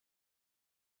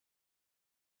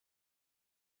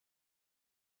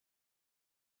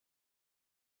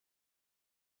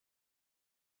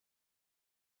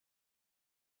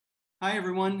Hi,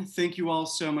 everyone. Thank you all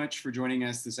so much for joining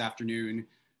us this afternoon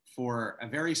for a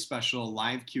very special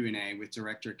live Q&A with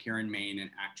director Karen Maine and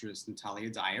actress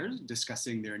Natalia Dyer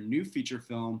discussing their new feature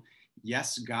film,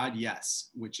 Yes, God, Yes,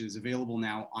 which is available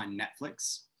now on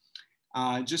Netflix.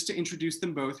 Just to introduce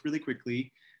them both really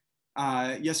quickly,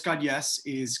 Yes, God, Yes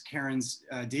is Karen's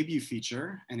debut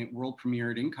feature, and it world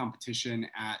premiered in competition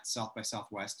at South by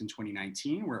Southwest in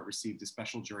 2019, where it received a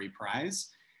special jury prize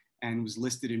and was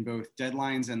listed in both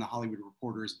Deadlines and the Hollywood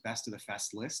Reporter's Best of the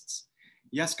Fest lists.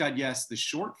 Yes, God, Yes, the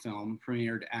short film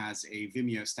premiered as a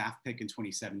Vimeo Staff Pick in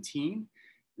 2017.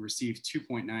 It received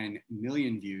 2.9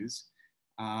 million views.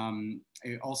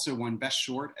 It also won Best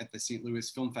Short at the St. Louis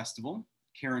Film Festival.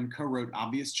 Karen co-wrote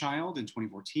Obvious Child in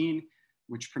 2014,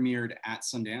 which premiered at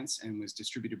Sundance and was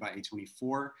distributed by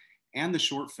A24, and the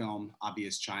short film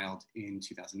Obvious Child in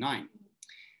 2009.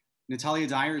 Natalia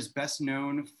Dyer is best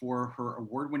known for her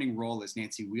award-winning role as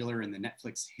Nancy Wheeler in the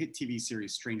Netflix hit TV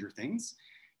series Stranger Things.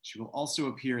 She will also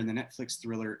appear in the Netflix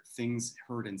thriller Things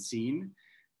Heard and Seen.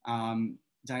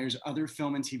 Dyer's other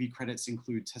film and TV credits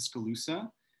include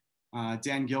Tuscaloosa,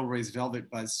 Dan Gilroy's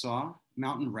Velvet Buzzsaw,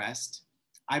 Mountain Rest,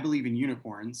 I Believe in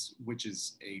Unicorns, which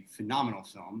is a phenomenal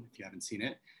film if you haven't seen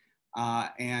it,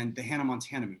 and the Hannah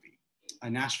Montana movie. A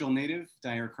Nashville native,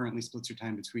 Dyer currently splits her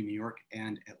time between New York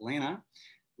and Atlanta.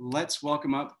 Let's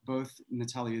welcome up both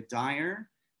Natalia Dyer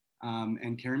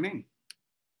and Karen Maine.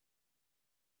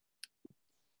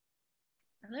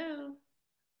 Hello.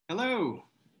 Hello.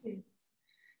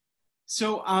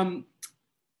 So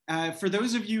for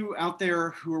those of you out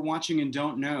there who are watching and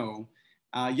don't know,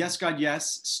 Yes, God,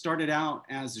 Yes started out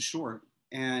as a short.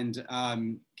 And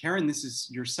Karen, this is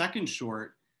your second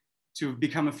short to have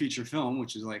become a feature film,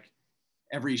 which is like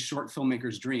every short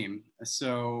filmmaker's dream.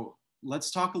 So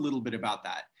let's talk a little bit about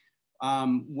that.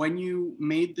 When you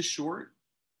made the short,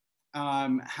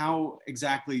 how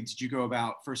exactly did you go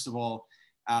about, first of all,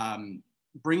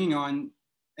 bringing on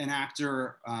an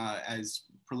actor as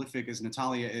prolific as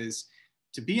Natalia is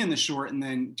to be in the short, and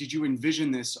then did you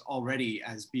envision this already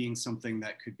as being something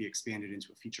that could be expanded into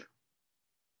a feature?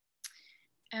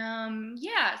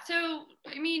 Yeah, so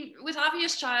I mean, with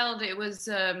Obvious Child, it was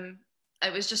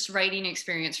just writing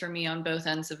experience for me on both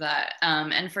ends of that.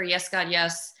 And for Yes, God,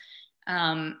 Yes,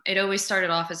 it always started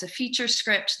off as a feature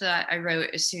script that I wrote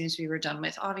as soon as we were done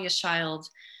with Obvious Child.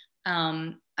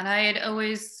 And I had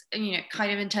always,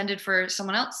 kind of intended for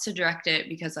someone else to direct it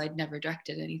because I'd never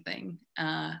directed anything.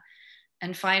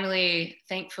 And finally,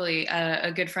 thankfully,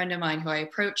 a good friend of mine who I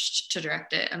approached to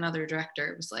direct it, another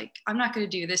director, was like, I'm not going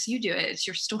to do this. You do it. It's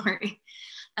your story.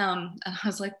 And I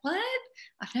was like, what?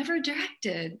 I've never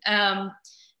directed.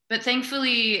 But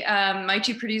thankfully, my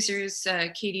two producers,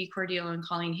 Katie Cordial and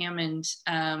Colleen Hammond,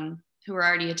 who were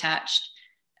already attached,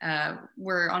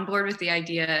 were on board with the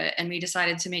idea. And we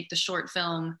decided to make the short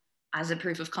film as a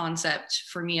proof of concept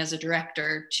for me as a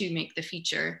director to make the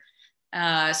feature.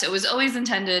 So it was always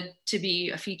intended to be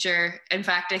a feature. In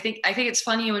fact, I think it's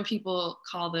funny when people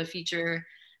call the feature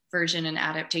version an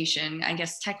adaptation. I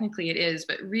guess technically it is,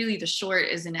 but really the short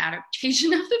is an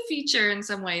adaptation of the feature in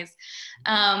some ways.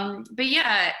 But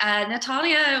yeah,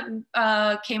 Natalia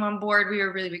came on board. We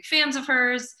were really big fans of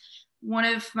hers. One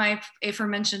of my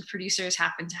aforementioned producers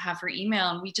happened to have her email,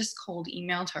 and we just cold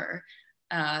emailed her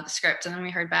the script, and then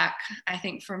we heard back, I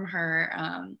think, from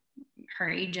her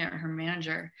agent or her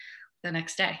manager the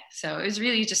next day. So it was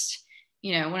really just,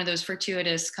 one of those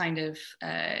fortuitous kind of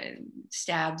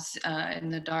stabs in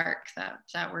the dark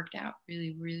that worked out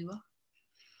really, really well.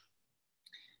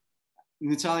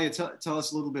 Natalia, tell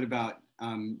us a little bit about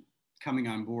coming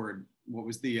on board. What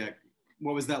was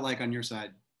that like on your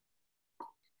side?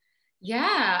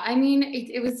 Yeah, I mean,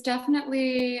 it was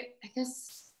definitely, I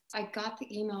guess I got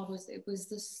the email, it was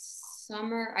this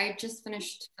summer. I had just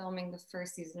finished filming the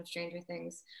first season of Stranger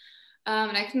Things.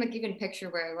 And I can even picture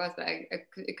where I was, but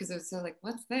because it was so like,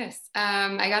 what's this?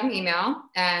 I got an email,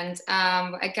 and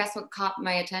I guess what caught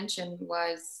my attention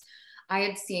was I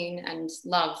had seen and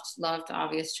loved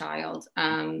Obvious Child.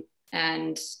 And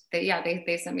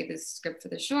they sent me this script for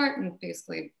the short, and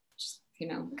basically just,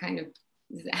 kind of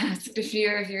asked if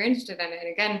you're interested in it.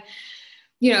 And again,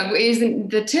 it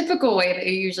isn't the typical way that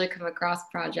you usually come across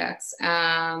projects.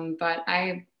 But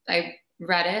I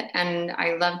read it and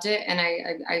I loved it, and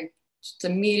I just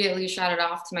immediately shot it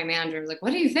off to my manager. I was like,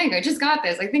 what do you think? I just got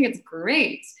this. I think it's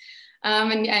great.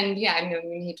 And yeah, I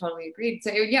mean, he totally agreed. So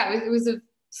it was a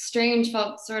strange,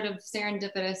 felt sort of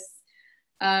serendipitous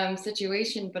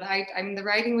situation, but I mean, the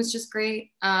writing was just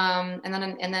great. And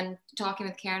then talking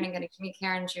with Karen and getting to meet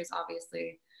Karen, she was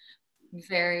obviously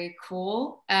very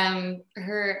cool.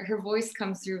 Her voice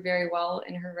comes through very well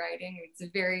in her writing.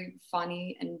 It's very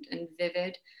funny and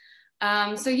vivid.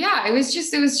 So yeah, it was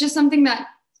just something that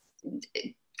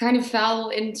kind of fell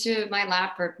into my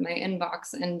lap or my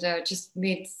inbox, and just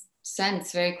made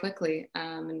sense very quickly.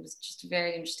 And it was just a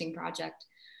very interesting project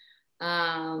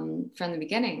from the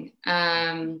beginning.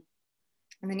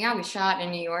 And then yeah, we shot in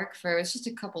New York for, it was just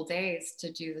a couple days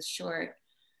to do the short.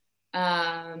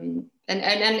 And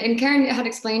Karen had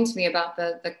explained to me about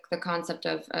the concept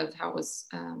of how it was,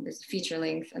 there's a feature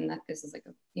length, and that this is like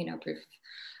a, you know, proof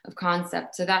of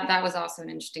concept. So that was also an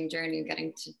interesting journey,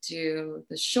 getting to do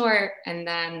the short and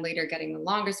then later getting the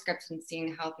longer script and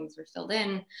seeing how things were filled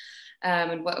in,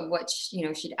 and what you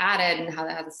know, she'd added, and how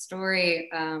the story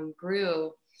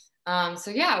grew. So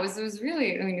yeah, it was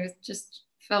really, I mean, it was just,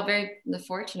 felt very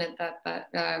fortunate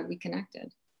that we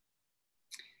connected.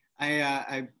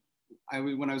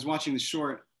 When I was watching the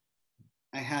short,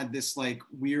 I had this like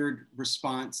weird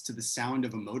response to the sound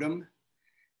of a modem,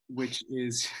 which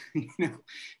is, you know,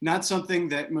 not something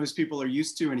that most people are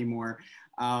used to anymore.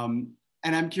 And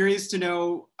I'm curious to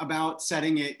know about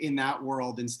setting it in that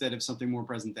world instead of something more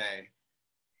present day.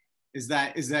 Is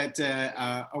that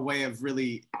a way of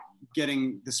really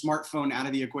getting the smartphone out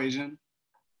of the equation?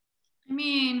 I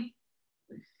mean,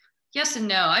 yes and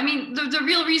no. I mean, the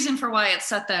real reason for why it's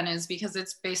set then is because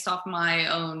it's based off my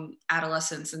own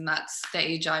adolescence, and that's the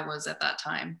age I was at that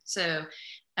time. So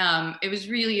it was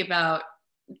really about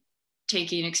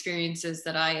taking experiences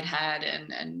that I had had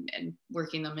and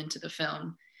working them into the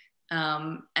film.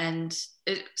 And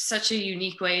it's such a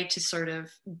unique way to sort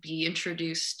of be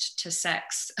introduced to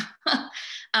sex.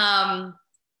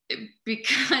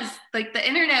 Because like the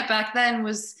internet back then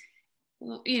was,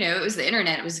 you know, it was the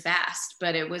internet, it was vast,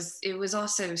 but it was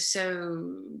also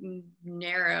so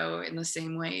narrow in the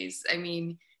same ways. I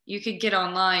mean, you could get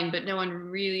online, but no one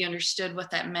really understood what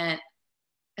that meant,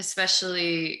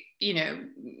 especially, you know,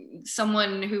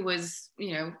 someone who was,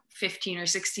 you know, 15 or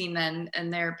 16 then,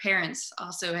 and their parents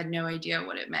also had no idea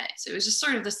what it meant. So it was just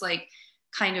sort of this like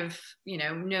kind of, you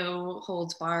know, no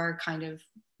holds bar kind of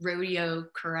rodeo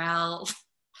corral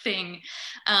thing,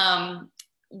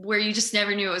 where you just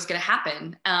never knew what was going to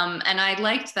happen. And I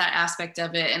liked that aspect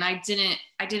of it. And I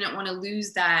didn't want to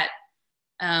lose that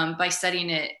by setting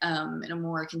it in a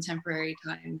more contemporary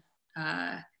time.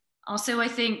 Also, I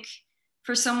think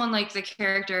for someone like the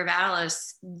character of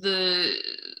Alice, the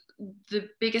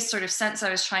biggest sort of sense I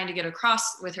was trying to get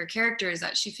across with her character is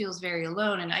that she feels very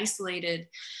alone and isolated.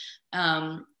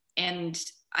 And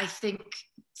I think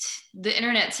the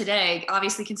internet today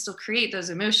obviously can still create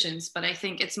those emotions, but I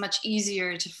think it's much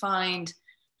easier to find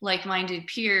like-minded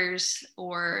peers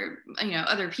or, you know,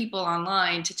 other people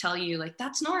online to tell you like,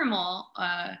 that's normal,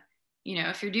 you know,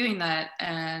 if you're doing that.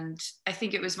 And I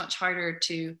think it was much harder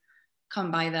to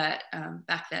come by that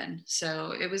back then.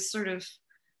 So it was sort of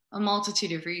a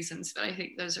multitude of reasons, but I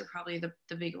think those are probably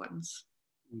the big ones.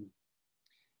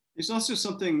 There's also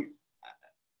something,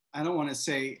 I don't want to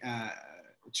say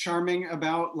charming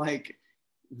about like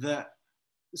the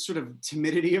sort of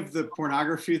timidity of the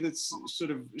pornography that's sort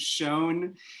of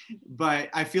shown, but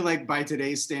I feel like by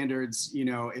today's standards, you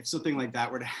know, if something like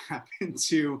that were to happen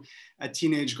to a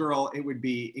teenage girl, it would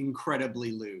be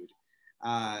incredibly lewd.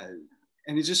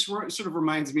 And it just sort of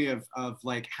reminds me of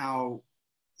like how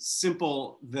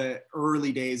simple the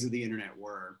early days of the internet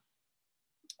were.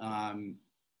 I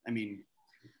mean,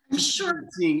 sure.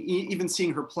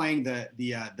 Seeing her playing the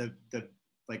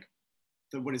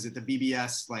what is it, the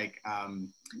BBS like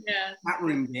chat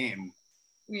room game.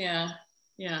 Yeah,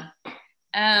 there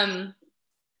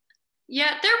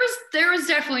was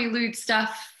definitely lewd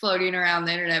stuff floating around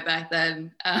the internet back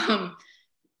then.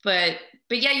 But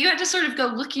yeah, you had to sort of go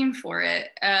looking for it.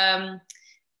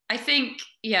 I think,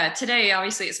 yeah, today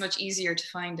obviously it's much easier to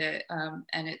find it,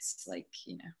 and it's like,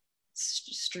 you know, it's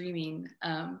streaming,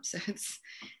 so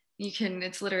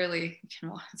it's literally,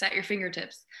 it's at your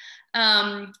fingertips.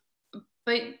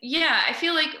 But yeah, I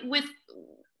feel like with,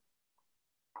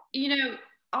 you know,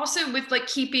 also with like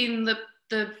keeping the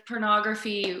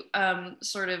pornography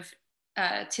sort of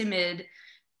timid,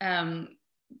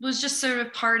 was just sort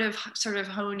of part of sort of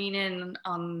honing in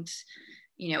on,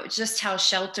 you know, just how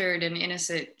sheltered and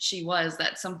innocent she was.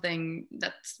 That's something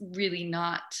that's really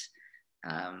not,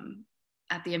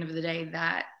 at the end of the day,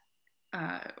 that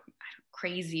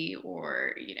crazy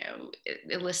or, you know,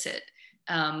 illicit,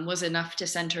 was enough to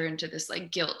send her into this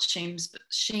like guilt,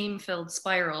 shame-filled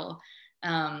spiral.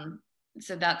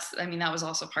 So that's, I mean, that was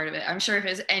also part of it. I'm sure if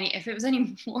it was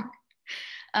any more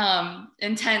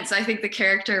intense, I think the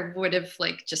character would have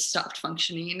like just stopped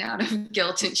functioning out of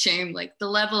guilt and shame. Like the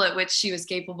level at which she was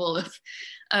capable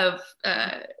of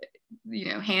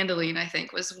handling, I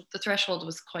think the threshold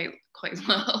was quite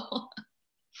low.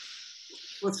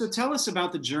 Well, so tell us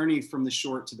about the journey from the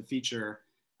short to the feature.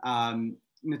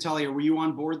 Natalia, were you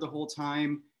on board the whole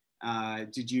time? I'm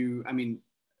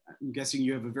guessing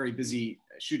you have a very busy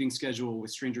shooting schedule with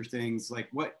Stranger Things. Like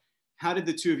how did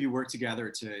the two of you work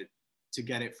together to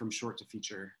get it from short to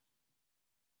feature?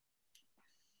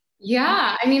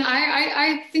 Yeah, I mean,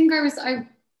 I think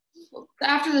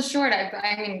after the short,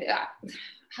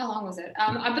 how long was it?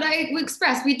 But I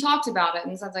expressed, we talked about it,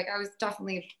 and so it's like I was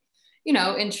definitely,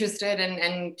 interested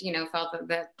and felt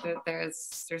that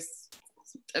there's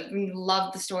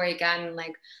loved the story again.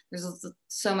 Like there's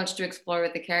so much to explore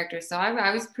with the character, so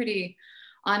I was pretty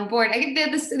on board. I think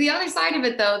the other side of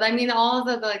it though, I mean, all of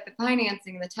the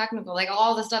financing, the technical, like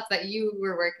all the stuff that you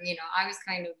were working, I was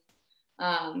kind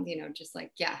of just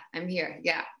like, yeah, I'm here.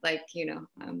 Yeah. Like,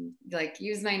 like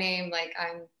use my name. Like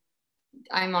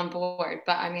I'm on board.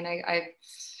 But I mean, I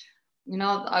with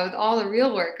all the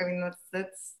real work, I mean,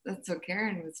 that's what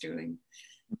Karen was doing.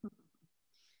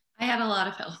 I had a lot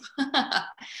of help.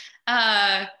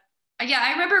 Yeah,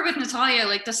 I remember with Natalia,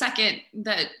 like the second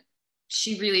that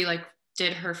she really like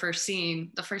did her first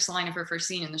scene, the first line of her first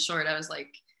scene in the short, I was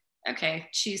like, okay,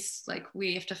 she's like,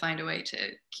 we have to find a way to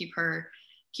keep her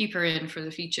in for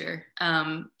the feature.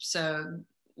 So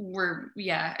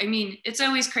I mean, it's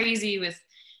always crazy with,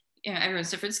 everyone's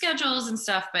different schedules and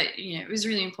stuff, but, it was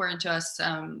really important to us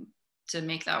to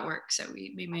make that work. So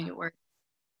we made it work.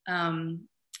 And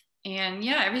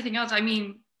yeah, everything else, I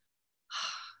mean,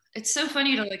 it's so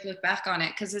funny to like look back on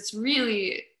it because it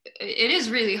is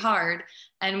really hard.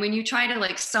 And when you try to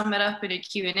like sum it up in a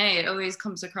Q&A, it always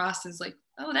comes across as like,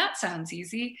 oh, that sounds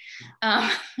easy.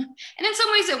 And in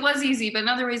some ways it was easy, but in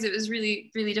other ways it was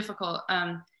really, really difficult.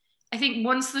 I think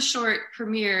once the short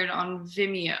premiered on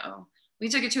Vimeo, we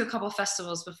took it to a couple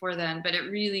festivals before then, but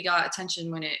it really got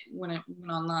attention when it went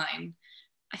online.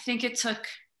 I think it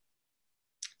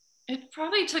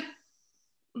probably took,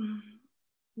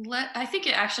 I think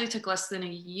it actually took less than a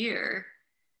year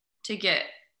to get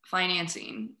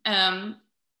financing.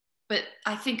 But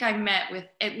I think I met with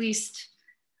at least,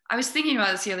 I was thinking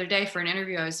about this the other day for an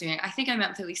interview I was doing. I think I met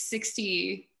with at least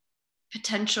 60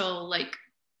 potential like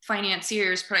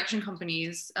financiers, production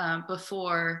companies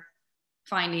before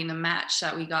finding the match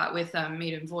that we got with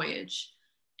Maiden Voyage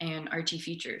and RT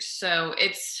Features. So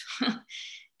it's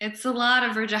it's a lot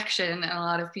of rejection and a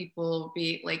lot of people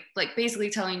be like basically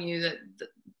telling you that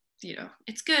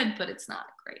it's good, but it's not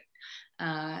great.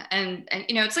 And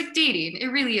it's like dating. It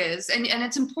really is. And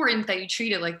it's important that you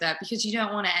treat it like that because you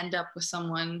don't want to end up with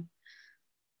someone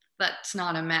that's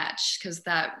not a match because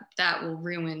that will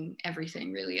ruin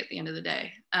everything really at the end of the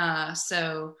day.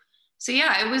 So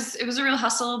yeah, it was a real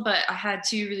hustle, but I had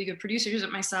two really good producers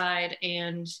at my side,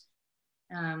 and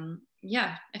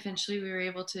yeah, eventually we were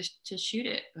able to shoot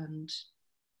it, and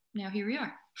now here we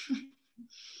are.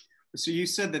 So you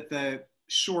said that the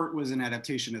short was an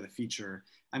adaptation of the feature.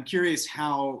 I'm curious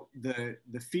how the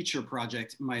feature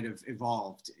project might have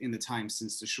evolved in the time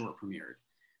since the short premiered.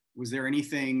 Was there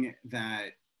anything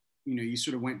that you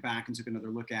sort of went back and took another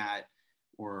look at,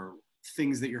 or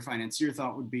things that your financier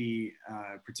thought would be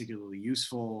particularly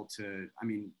useful to? I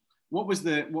mean, what were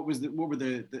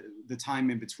the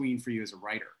time in between for you as a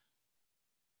writer?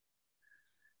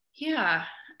 Yeah,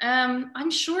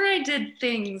 I'm sure I did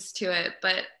things to it,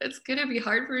 but it's gonna be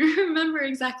hard for me to remember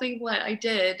exactly what I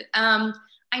did.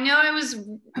 I know I was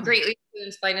greatly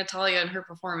influenced by Natalia and her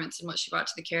performance and what she brought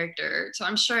to the character. So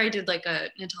I'm sure I did like a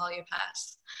Natalia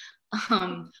pass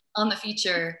on the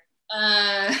feature.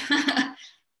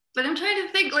 But I'm trying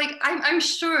to think, like, I'm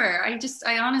sure.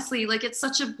 I honestly, like, it's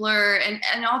such a blur.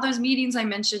 And all those meetings I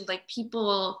mentioned, like,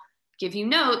 people give you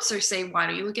notes or say, why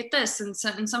don't you look at this? And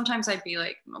sometimes I'd be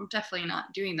like, I'm definitely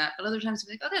not doing that. But other times I'd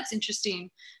be like, oh, that's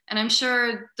interesting. And I'm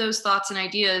sure those thoughts and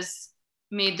ideas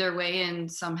made their way in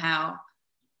somehow.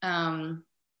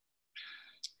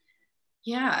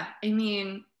 Yeah, I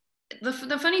mean,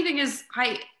 the funny thing is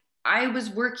I was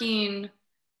working,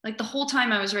 like the whole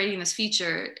time I was writing this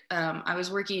feature, I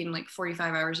was working like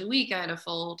 45 hours a week. I had a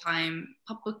full-time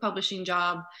book publishing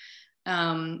job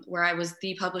where I was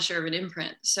the publisher of an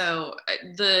imprint. So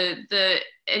the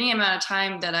any amount of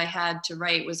time that I had to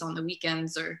write was on the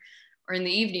weekends or in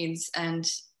the evenings. And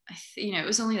it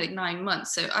was only like 9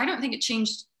 months. So I don't think it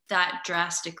changed that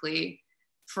drastically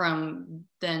from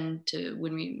then to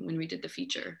when we did the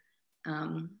feature.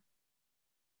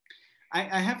 I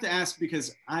have to ask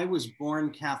because I was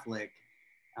born Catholic,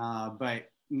 but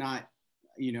not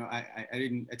I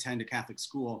didn't attend a Catholic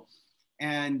school,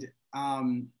 and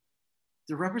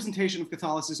the representation of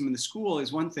Catholicism in the school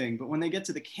is one thing, but when they get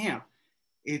to the camp,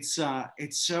 it's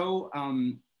so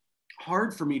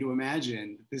hard for me to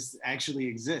imagine this actually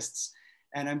exists.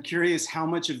 And I'm curious how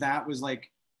much of that was like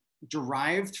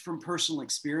derived from personal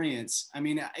experience. I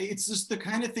mean, it's just the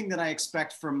kind of thing that I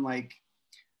expect from like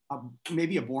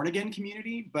maybe a born again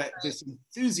community, but this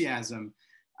enthusiasm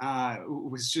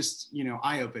was just,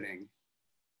 eye-opening.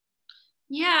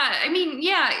 Yeah, I mean,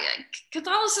 yeah,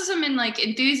 Catholicism and like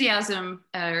enthusiasm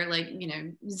or like,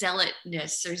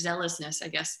 zealotness or zealousness, I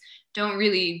guess, don't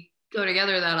really go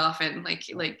together that often. Like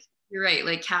you're right,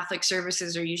 like Catholic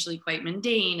services are usually quite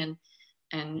mundane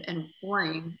and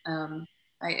boring.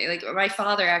 I like my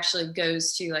father actually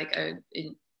goes to like I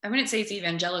wouldn't say it's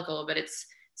evangelical, but it's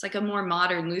like a more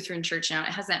modern Lutheran church now. It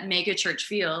has that mega church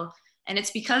feel, and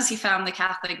it's because he found the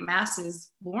Catholic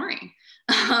masses boring.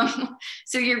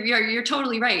 So you're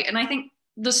totally right, and I think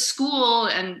the school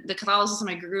and the Catholicism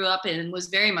I grew up in was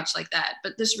very much like that.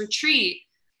 But this retreat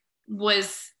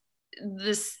was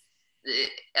this.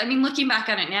 I mean, looking back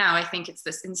on it now, I think it's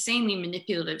this insanely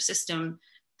manipulative system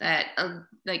that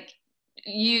like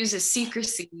uses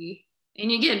secrecy.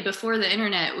 And again, before the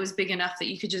internet was big enough that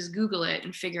you could just Google it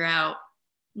and figure out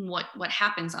what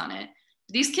happens on it.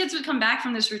 These kids would come back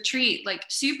from this retreat like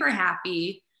super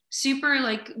happy, super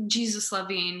like Jesus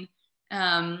loving,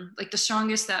 like the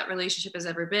strongest that relationship has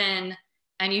ever been.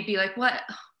 And you'd be like, what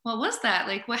was that?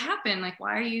 Like, what happened? Like,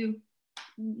 why are you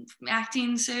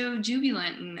acting so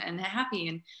jubilant and happy?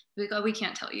 And like, oh, we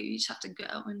can't tell you. You just have to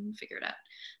go and figure it out.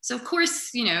 So of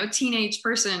course, a teenage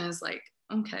person is like,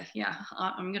 okay, yeah,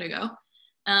 I'm gonna go.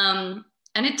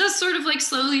 And it does sort of like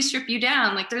slowly strip you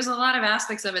down. Like there's a lot of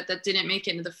aspects of it that didn't make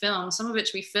it into the film, some of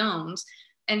which we filmed.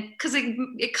 And because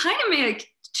it kind of made it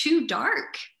too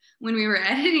dark when we were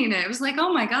editing it. It was like,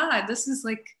 oh my God, this is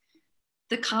like,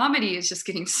 the comedy is just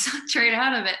getting sucked right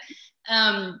out of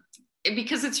it.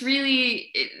 Because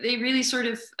they really sort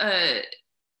of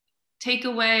take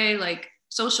away like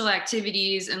social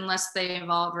activities unless they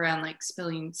involve around like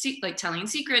telling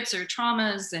secrets or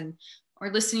traumas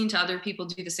or listening to other people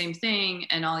do the same thing,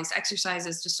 and all these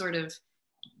exercises to sort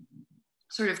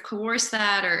of coerce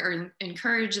that or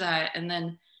encourage that. And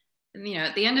then,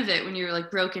 at the end of it, when you're like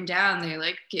broken down,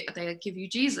 they give you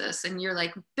Jesus, and you're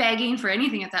like begging for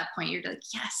anything at that point. You're like,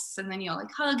 yes. And then you'll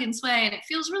like hug and sway, and it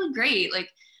feels really great. Like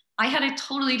I had a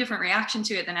totally different reaction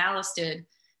to it than Alice did.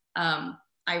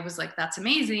 I was like, that's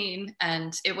amazing.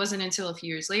 And it wasn't until a few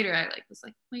years later, I was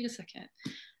like, wait a second.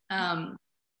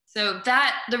 So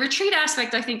the retreat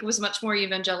aspect, I think, was much more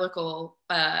evangelical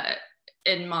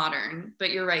and modern,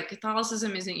 but you're right.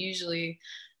 Catholicism isn't usually,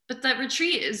 but that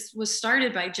retreat was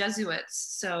started by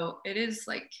Jesuits. So it is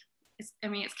like, it's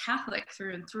Catholic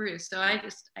through and through. So I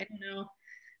don't know.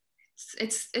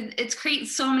 It's great.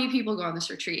 So many people go on this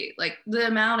retreat. Like the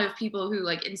amount of people who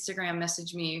like Instagram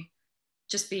message me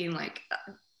just being like,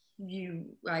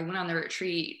 I went on the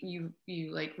retreat, you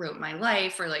like wrote my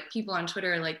life, or like people on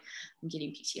Twitter are like, I'm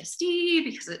getting PTSD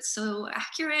because it's so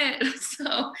accurate.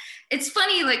 So it's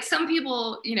funny, like some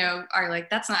people, are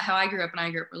like, that's not how I grew up, and I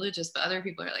grew up religious, but other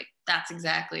people are like, that's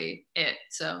exactly it.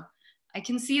 So I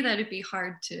can see that it'd be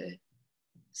hard to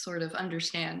sort of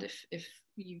understand if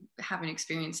you haven't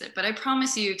experienced it. But I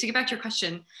promise you, to get back to your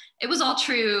question, it was all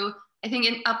true. I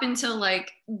think up until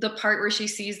like the part where she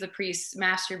sees the priest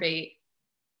masturbate,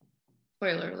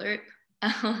 spoiler alert,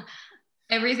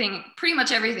 pretty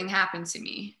much everything happened to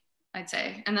me, I'd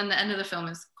say. And then the end of the film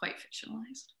is quite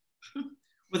fictionalized.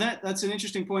 Well, that's an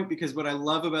interesting point, because what I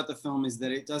love about the film is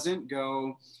that it doesn't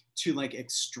go to like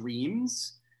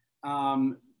extremes.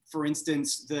 For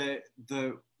instance,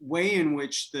 the way in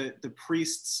which the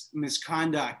priest's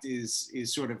misconduct is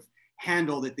sort of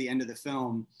handled at the end of the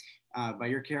film by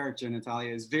your character,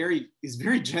 Natalia, is very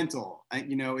gentle.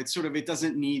 It's sort of, it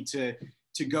doesn't need to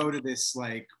go to this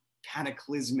like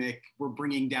cataclysmic, we're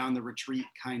bringing down the retreat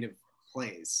kind of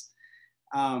place.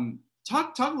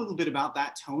 Talk a little bit about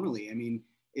that tonally. I mean,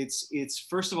 it's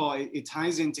first of all, it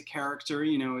ties into character.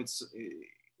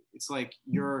 It's like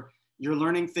you're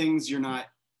learning things. You're not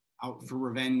out for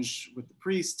revenge with the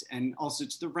priest, and also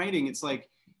to the writing. It's like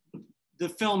the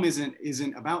film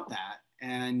isn't about that,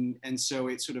 and so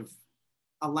it sort of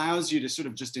allows you to sort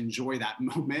of just enjoy that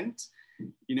moment,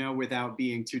 without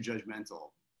being too judgmental.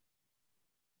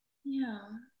 Yeah.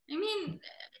 I mean,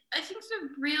 I think the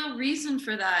real reason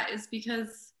for that is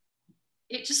because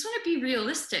it just want to be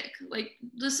realistic. Like,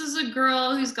 this is a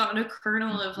girl who's gotten a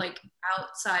kernel of like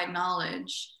outside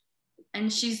knowledge,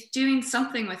 and she's doing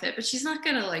something with it, but she's not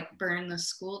gonna like burn the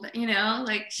school,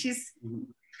 like she's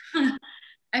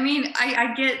I mean,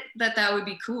 I get that that would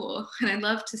be cool, and I'd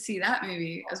love to see that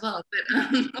movie as well.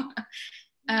 But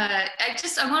I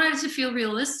wanted it to feel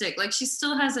realistic. Like she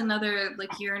still has another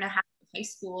like year and a half of high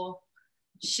school.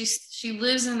 She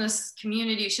lives in this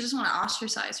community. She doesn't want to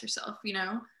ostracize herself, you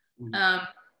know.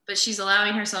 But she's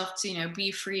allowing herself to, you know,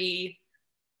 be free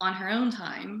on her own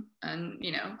time, and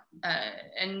you know,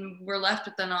 and we're left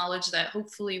with the knowledge that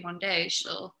hopefully one day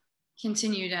she'll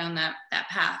continue down that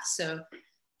path. So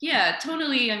yeah,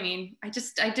 totally. I mean, I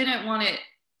didn't want it.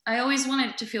 I always wanted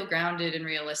it to feel grounded and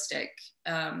realistic.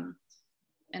 And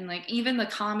like even the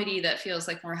comedy that feels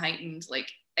like more heightened, like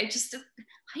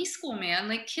high school, man,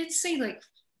 like kids say like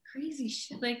crazy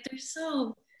shit. Like they're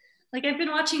so, like I've been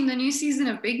watching the new season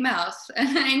of Big Mouth,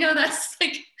 and I know that's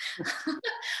like, but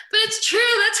it's true.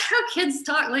 That's how kids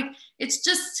talk. Like it's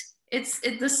just, it's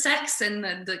the sex and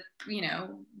the you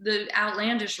know, the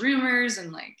outlandish rumors,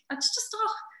 and like it's just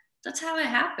all, that's how it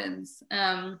happens.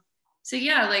 So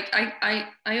yeah, like I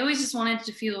always just wanted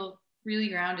to feel really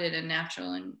grounded and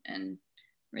natural and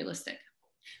realistic.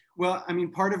 Well, I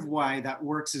mean, part of why that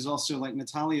works is also like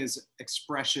Natalia's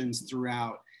expressions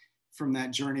throughout, from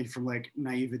that journey from like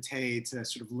naivete to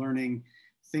sort of learning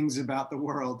things about the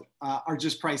world, are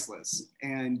just priceless.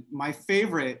 And my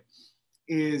favorite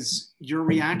is your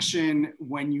reaction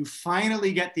when you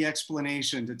finally get the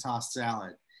explanation to toss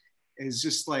salad. Is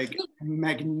just like a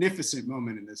magnificent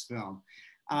moment in this film.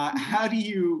 How do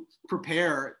you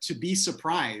prepare to be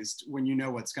surprised when you know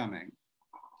what's coming?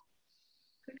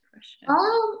 Good question.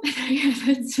 Yeah,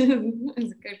 that's a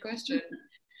good question.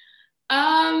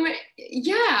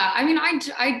 Yeah, I mean,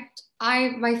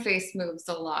 my face moves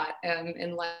a lot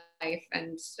in life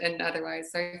and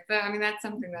otherwise. So, I mean, that's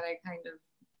something that I kind of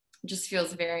just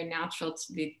feels very natural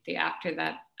to the actor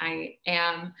that I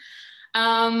am.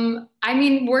 I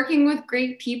mean, working with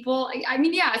great people. I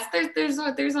mean, yeah, there's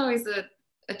always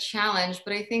a challenge,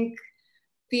 but I think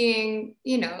being,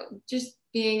 you know, just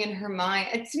being in her mind,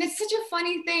 it's such a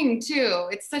funny thing too.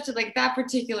 It's such a, like that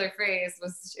particular phrase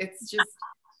was, it's just,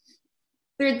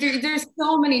 there's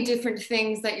so many different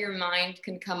things that your mind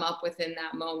can come up with in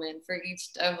that moment for each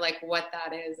of like what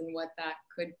that is and what that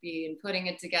could be, and putting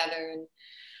it together.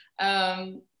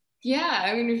 And yeah,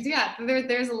 I mean, yeah,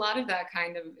 there's a lot of that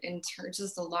kind of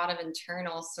just a lot of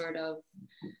internal sort of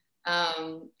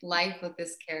life with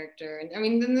this character. And I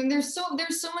mean, then there's so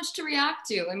much to react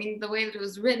to. I mean, the way that it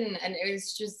was written, and it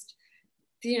was just,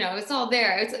 you know, it's all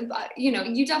there. It's, you know,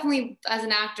 you definitely, as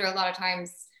an actor, a lot of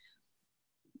times,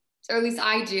 or at least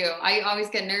I do, I always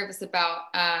get nervous about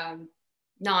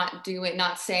not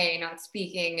saying, not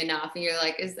speaking enough. And you're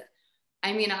like,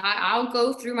 I mean, I'll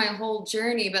go through my whole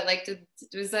journey, but like, did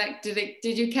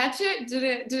you catch it? Did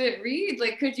it read?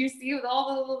 Like, could you see with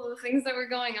all the things that were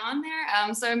going on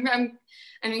there? So I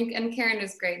mean, and Karen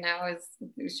is great now.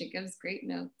 She gives great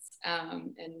notes,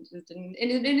 and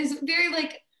it is very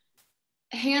like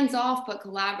hands off but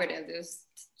collaborative. There's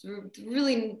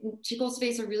really, she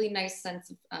cultivates a really nice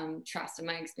sense of trust in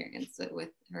my experience with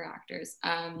her actors.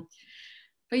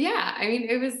 But yeah, I mean,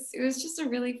 it was just a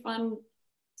really fun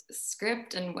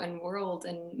script and world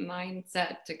and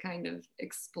mindset to kind of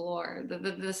explore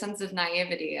the sense of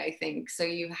naivety, I think. So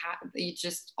you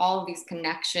just, all of these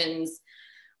connections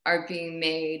are being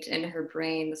made in her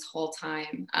brain this whole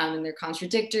time, and they're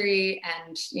contradictory,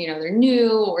 and you know, they're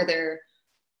new, or they're,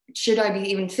 should I be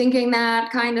even thinking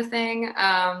that kind of thing.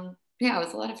 Yeah, it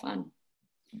was a lot of fun.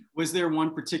 Was there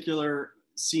one particular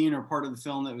scene or part of the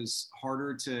film that was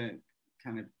harder to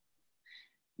kind of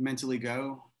mentally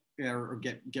go or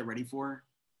get ready for?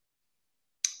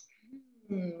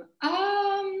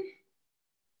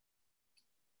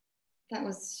 That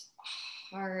was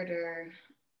harder.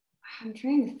 I'm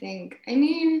trying to think. I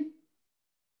mean,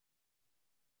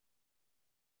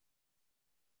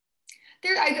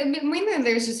 mainly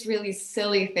there's just really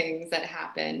silly things that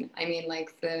happen. I mean,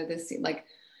 like like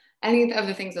any of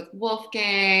the things with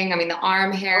Wolfgang. I mean, the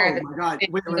arm hair. Oh my God!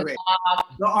 Wait.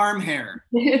 The arm hair.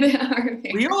 The arm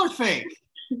hair. Real or fake?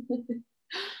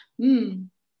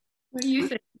 What do you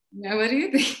think? Yeah, what do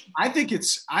you think? I think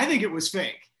it was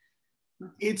fake.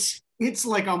 It's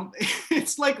like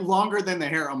it's like longer than the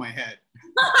hair on my head.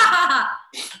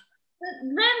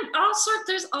 Then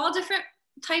there's all different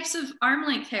types of arm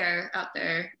length hair out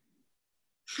there.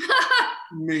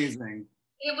 Amazing.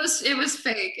 It was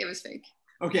fake. It was fake.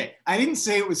 Okay, I didn't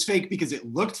say it was fake because it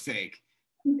looked fake.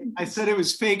 I said it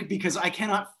was fake because I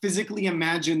cannot physically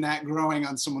imagine that growing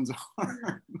on someone's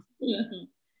arm.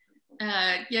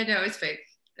 Yeah, no, it's fake.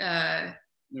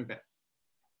 Okay.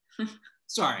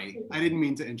 Sorry, I didn't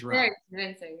mean to interrupt. Very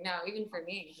convincing. No, even for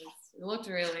me, it looked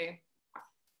really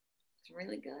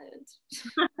really good.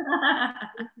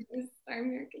 Our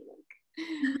American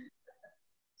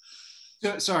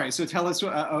look. So tell us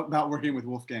about working with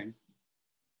Wolfgang.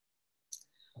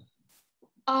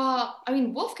 I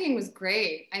mean, Wolfgang was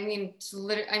great. I mean,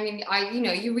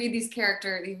 you read these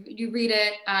characters, you read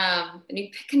it, and you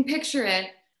can picture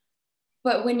it.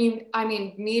 But when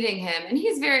meeting him, and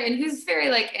he's very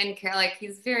like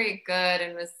he's very good,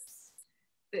 and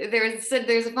there's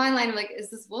a fine line of like, is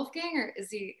this Wolfgang or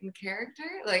is he in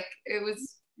character? Like it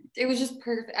was just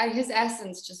perfect. His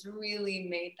essence just really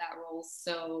made that role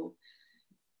so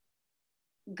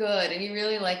good, and he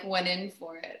really like went in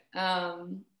for it.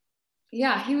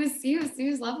 Yeah, he was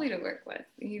lovely to work with.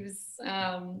 He was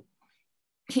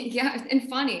yeah, and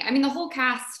funny. I mean, the whole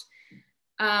cast.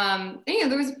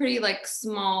 There was a pretty like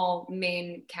small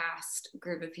main cast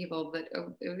group of people, but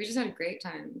we just had a great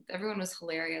time. Everyone was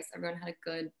hilarious. Everyone had a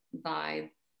good vibe.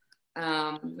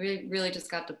 We really just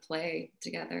got to play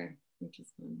together, which is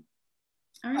fun.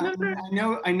 I remember.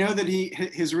 I know that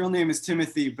his real name is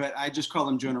Timothy, but I just call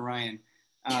him Jonah Ryan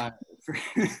for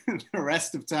the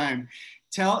rest of time.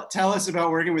 Tell us about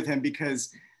working with him,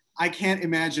 because I can't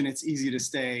imagine it's easy to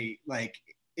stay like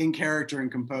in character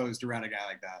and composed around a guy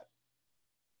like that.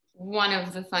 One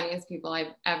of the funniest people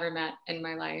I've ever met in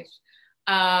my life.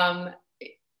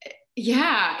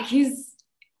 Yeah, he's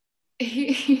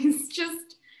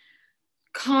just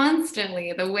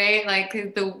constantly the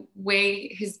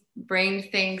way his brain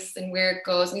thinks and where it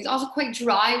goes, and he's also quite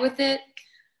dry with it.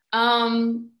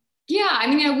 Yeah, I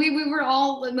mean, we were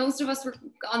all, most of us were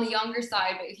on the younger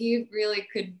side, but he really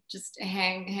could just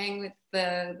hang with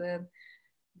the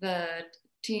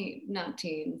not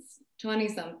teens, 20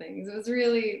 somethings. It was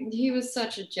really, he was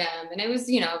such a gem. And it was,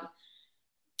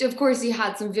 of course he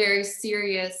had some very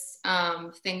serious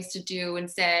things to do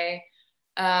and say,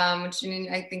 which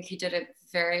I think he did it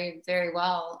very, very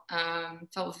well.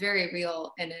 Felt very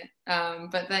real in it.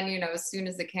 But then, as soon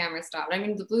as the camera stopped, I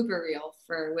mean, the blooper reel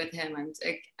with him,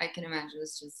 I can imagine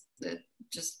it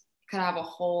just could have a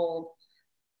whole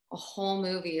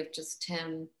movie of just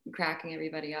him cracking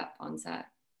everybody up on set.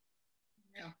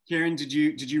 Yeah. Karen, did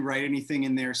you write anything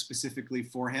in there specifically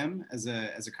for him as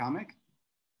a comic?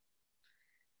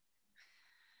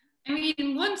 I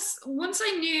mean, once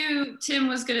I knew Tim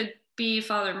was gonna be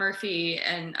Father Murphy,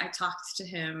 and I talked to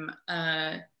him,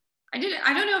 I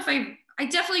don't know if I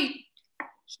definitely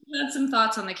had some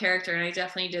thoughts on the character, and I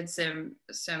definitely did some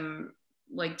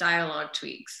like dialogue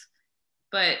tweaks.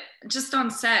 But just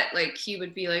on set, like he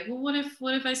would be like, well, what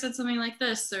if I said something like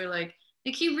this, or like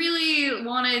he really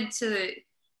wanted to.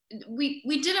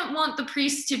 We didn't want the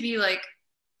priest to be like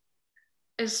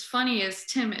as funny as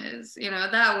Tim is,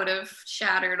 that would have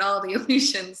shattered all the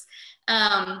illusions.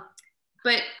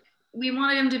 But we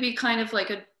wanted him to be kind of like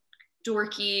a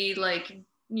dorky, like,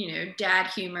 dad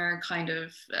humor kind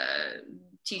of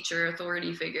teacher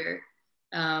authority figure.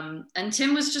 And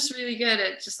Tim was just really good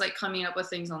at just like coming up with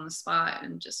things on the spot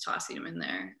and just tossing them in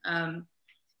there. I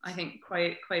think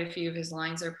quite a few of his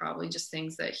lines are probably just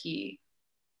things that he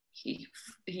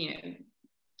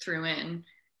threw in.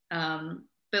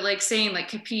 But like saying like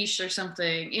capiche or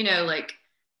something, like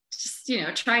just,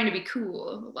 trying to be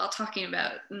cool while talking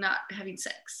about not having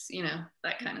sex,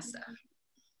 that kind of stuff.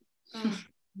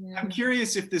 Yeah. I'm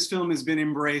curious if this film has been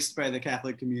embraced by the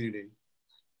Catholic community.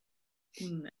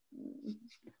 No.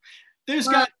 There's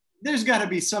got to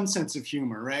be some sense of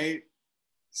humor, right?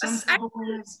 Some of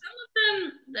them,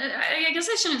 I guess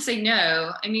I shouldn't say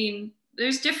no. I mean,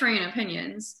 there's differing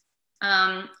opinions.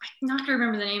 I'm not gonna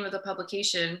remember the name of the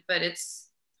publication, but I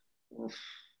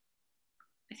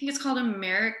think it's called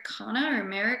Americana or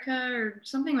America or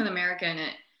something with America in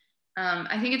it.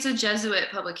 I think it's a Jesuit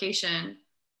publication,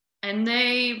 and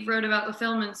they wrote about the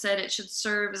film and said it should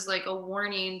serve as like a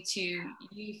warning to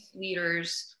youth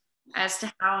leaders as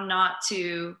to how not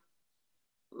to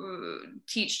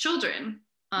teach children,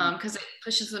 because it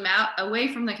pushes them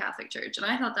away from the Catholic Church. And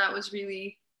I thought that was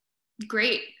really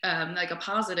great, like a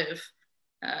positive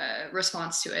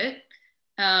response to it,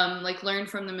 like learn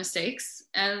from the mistakes.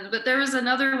 But there was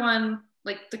another one,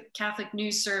 like the Catholic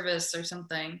News Service or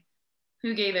something,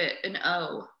 who gave it an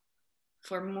O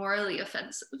for morally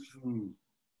offensive.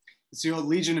 It's the old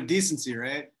Legion of Decency,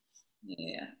 right?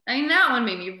 Yeah, I mean, that one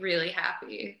made me really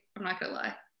happy. I'm not gonna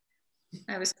lie,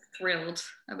 I was thrilled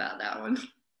about that one.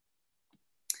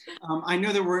 I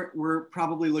know that we're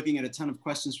probably looking at a ton of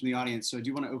questions from the audience, so I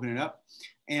do want to open it up.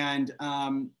 And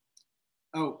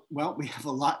we have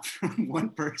a lot from one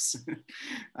person.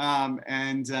 What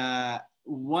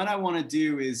I want to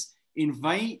do is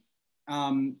invite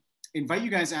you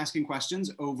guys asking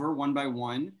questions over one by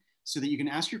one, so that you can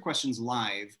ask your questions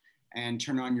live. and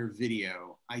turn on your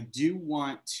video, I do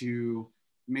want to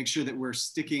make sure that we're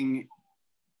sticking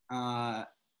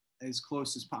as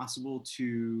close as possible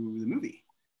to the movie.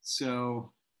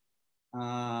 So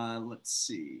let's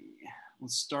see.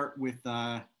 Let's start with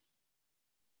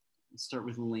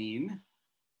Lane.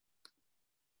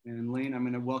 And Lane, I'm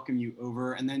going to welcome you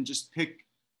over, and then just pick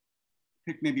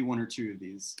maybe one or two of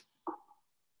these.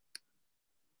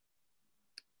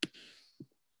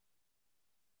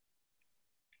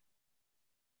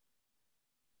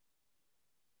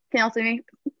 Can y'all see me?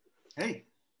 Hey.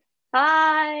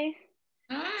 Hi.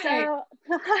 Hi.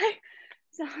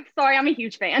 So sorry, I'm a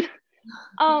huge fan.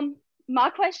 My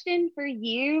question for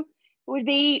you would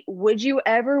be, would you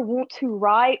ever want to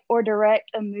write or direct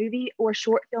a movie or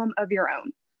short film of your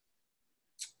own?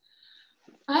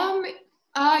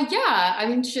 Yeah, I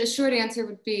mean, short answer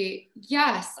would be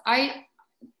yes. I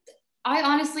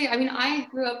honestly, I mean, I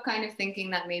grew up kind of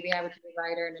thinking that maybe I would be a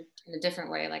writer in a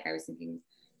different way. Like I was thinking,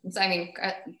 I mean,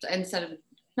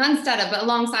 but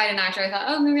alongside an actor, I thought,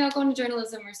 oh, maybe I'll go into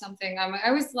journalism or something. I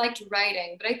always liked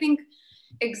writing, but I think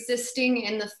existing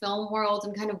in the film world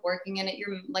and kind of working in it,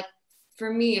 you're like,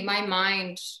 for me, my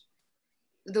mind,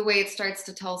 the way it starts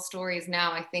to tell stories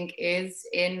now, I think is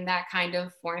in that kind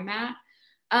of format.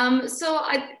 So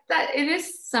that it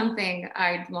is something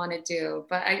I'd want to do,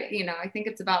 but I think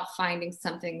it's about finding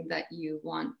something that you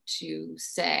want to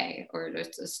say, or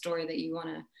it's a story that you want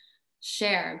to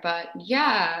share. But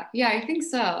yeah, I think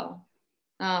so.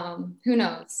 Who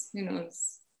knows?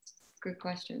 Good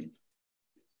question.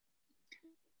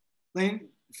 Lane,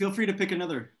 feel free to pick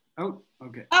another. Oh,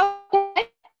 okay. Okay.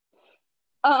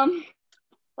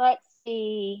 Let's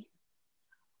see.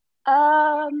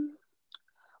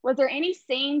 Was there any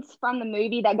scenes from the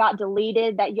movie that got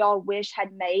deleted that y'all wish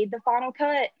had made the final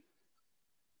cut?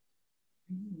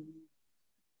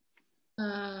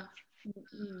 I'm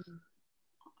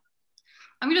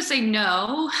gonna say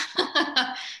no,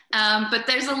 but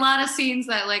there's a lot of scenes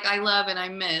that like I love and I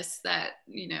miss that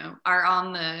are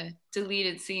on the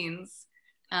deleted scenes.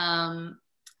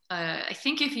 I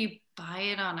think if you buy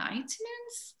it on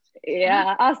iTunes.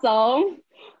 Yeah, I saw them.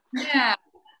 Yeah.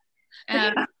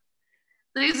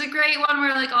 There's a great one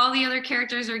where like all the other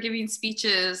characters are giving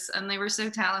speeches and they were so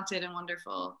talented and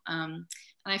wonderful. And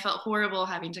I felt horrible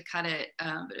having to cut it,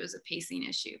 but it was a pacing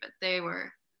issue, but they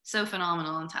were so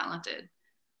phenomenal and talented.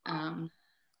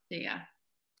 Yeah.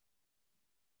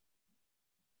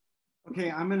 Okay,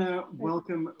 I'm gonna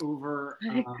welcome over.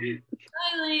 Hi,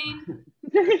 Lane.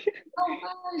 Oh,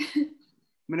 hi. I'm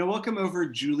gonna welcome over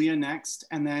Julia next,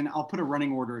 and then I'll put a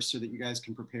running order so that you guys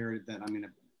can prepare that I'm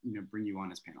gonna bring you on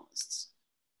as panelists.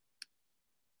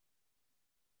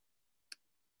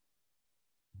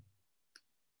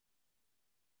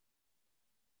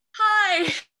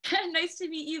 Hi, nice to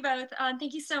meet you both.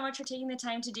 Thank you so much for taking the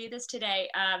time to do this today.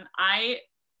 I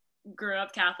grew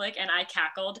up Catholic and I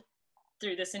cackled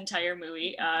through this entire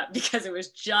movie because it was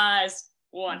just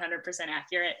 100%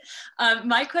 accurate.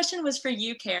 My question was for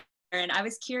you, Karen. I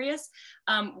was curious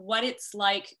what it's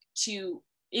like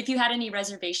if you had any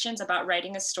reservations about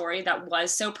writing a story that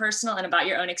was so personal and about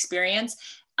your own experience.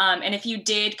 And if you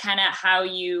did, kind of how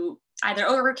you either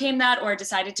overcame that or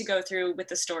decided to go through with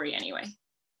the story anyway.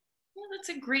 Yeah, that's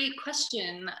a great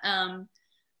question.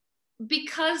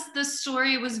 Because the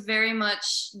story was very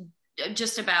much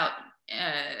just about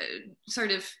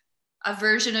sort of a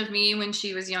version of me when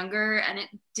she was younger, and it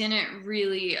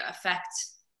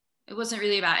wasn't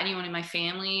really about anyone in my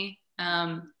family.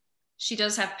 She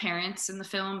does have parents in the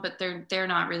film, but they're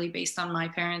not really based on my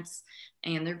parents,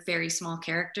 and they're very small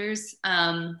characters.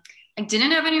 I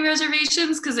didn't have any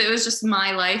reservations because it was just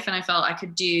my life, and I felt I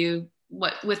could do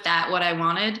what I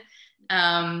wanted.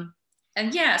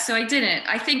 And yeah, so I didn't.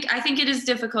 I think it is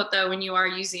difficult though when you are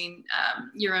using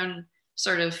your own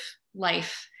sort of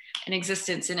life and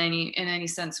existence in any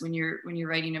sense when you're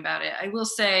writing about it. I will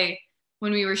say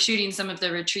when we were shooting some of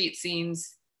the retreat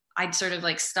scenes, I'd sort of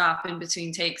like stop in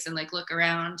between takes and like look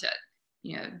around at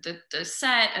the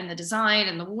set and the design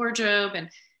and the wardrobe, and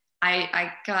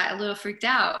I got a little freaked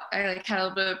out. I like had a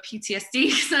little bit of PTSD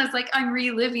because I was like, I'm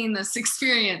reliving this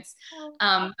experience.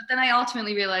 But then I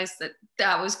ultimately realized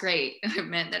that was great. It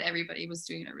meant that everybody was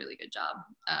doing a really good job.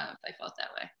 I felt that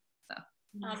way. So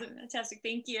awesome, fantastic.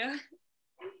 Thank you.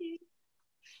 Thank you.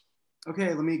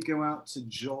 Okay, let me go out to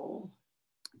Joel.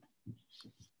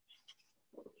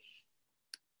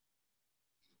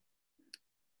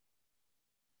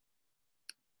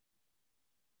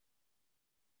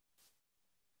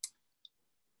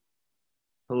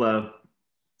 Hello.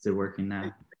 Is it working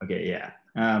now? Okay, yeah.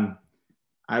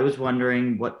 I was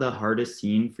wondering what the hardest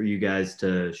scene for you guys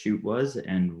to shoot was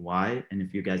and why, and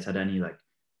if you guys had any like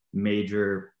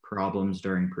major problems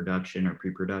during production or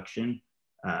pre-production,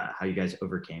 how you guys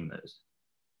overcame those.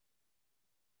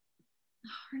 The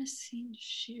hardest scene to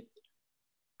shoot.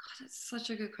 God, that's such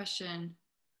a good question.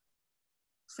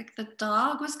 It's like the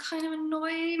dog was kind of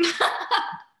annoying.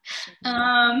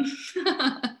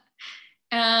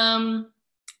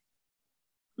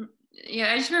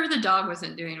 Yeah, I just remember the dog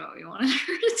wasn't doing what we wanted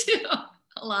her to do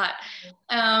a lot.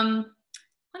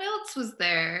 What else was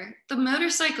there? The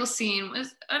motorcycle scene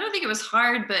was, I don't think it was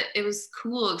hard, but it was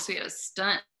cool because we had a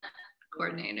stunt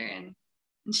coordinator and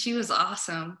she was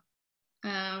awesome.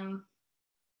 I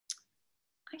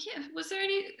can't, was there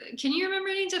any, can you remember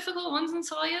any difficult ones,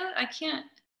 Natalia? I can't.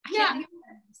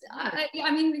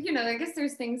 I mean, you know, I guess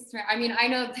there's things. I mean, I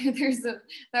know there's that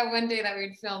one day that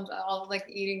we'd filmed all like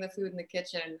eating the food in the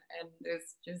kitchen, and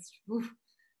it's just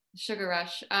sugar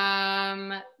rush.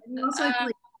 And you also had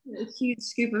like a huge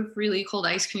scoop of really cold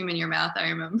ice cream in your mouth. I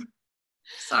remember.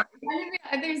 Sorry.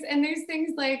 There's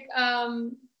things like I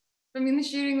mean, the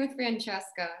shooting with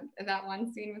Francesca, that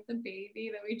one scene with the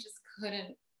baby that we just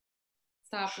couldn't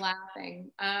stop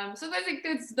laughing. So there's like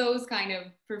it's those kind of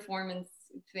performance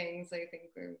things I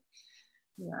think are,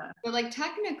 yeah. But like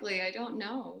technically, I don't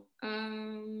know.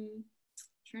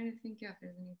 Trying to think if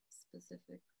there's any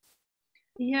specific.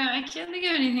 Yeah, I can't think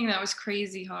of anything that was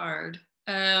crazy hard.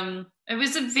 It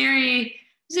was a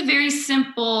very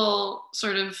simple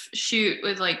sort of shoot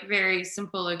with like very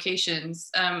simple locations.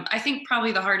 I think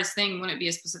probably the hardest thing wouldn't be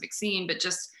a specific scene, but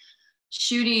just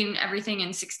shooting everything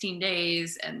in 16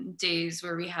 days and days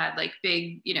where we had like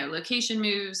big, you know, location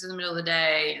moves in the middle of the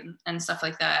day and stuff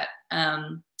like that.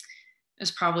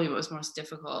 Is probably what was most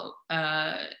difficult.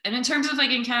 And in terms of like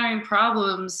encountering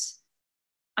problems,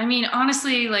 I mean,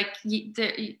 honestly, like,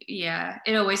 yeah,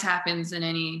 it always happens in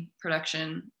any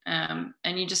production. And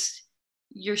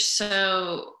you're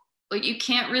so, like, you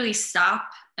can't really stop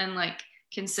and like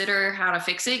consider how to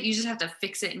fix it. You just have to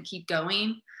fix it and keep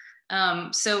going.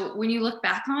 So when you look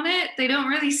back on it, they don't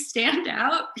really stand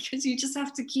out because you just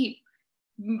have to keep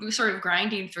sort of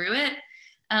grinding through it.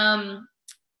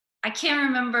 I can't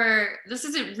remember, this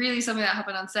isn't really something that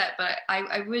happened on set, but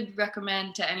I would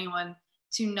recommend to anyone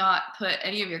to not put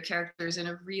any of your characters in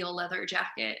a real leather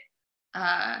jacket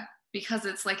because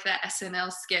it's like that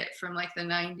SNL skit from like the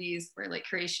 90s where like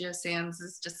Horatio Sands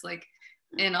is just like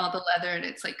in all the leather and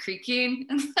it's like creaking.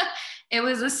 It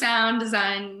was a sound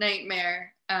design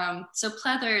nightmare. So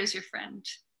pleather is your friend,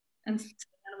 and to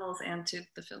animals and to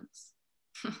the films.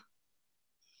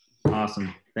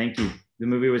 Awesome, thank you. The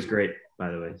movie was great,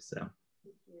 by the way. So.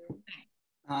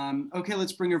 Okay,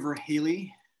 let's bring over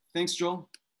Haley. Thanks, Joel.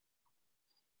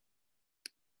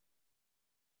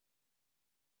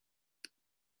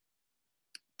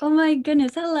 Oh my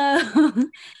goodness, hello.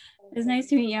 It's nice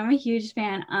to meet you. I'm a huge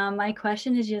fan. My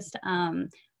question is just,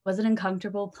 was it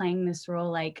uncomfortable playing this role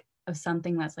like of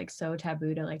something that's like so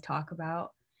taboo to like talk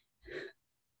about?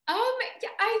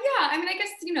 Yeah, I mean, I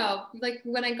guess, you know, like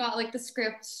when I got like the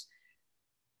script,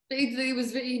 it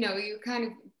was, you know, you kind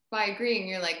of, by agreeing,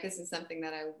 you're like, this is something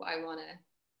that I want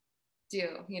to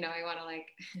do, you know, I want to like,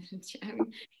 I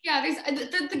mean, yeah,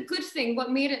 there's the good thing,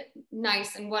 what made it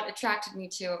nice and what attracted me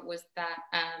to it was that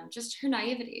just her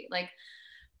naivety. Like,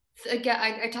 again,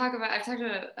 I've talked about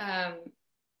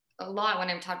a lot when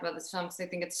I'm talking about this film because I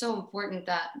think it's so important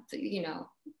that, you know,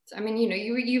 I mean, you know,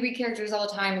 you read characters all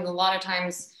the time, and a lot of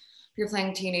times if you're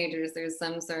playing teenagers, there's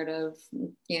some sort of,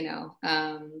 you know,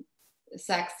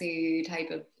 sexy type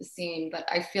of scene, but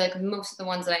I feel like most of the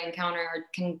ones that I encounter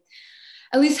can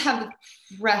at least have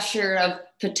the pressure of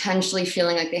potentially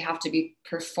feeling like they have to be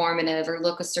performative or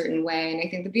look a certain way. And I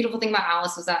think the beautiful thing about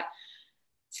Alice was that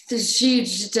she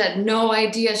just had no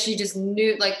idea. She just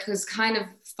knew, like, was kind of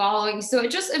following. So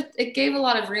it gave a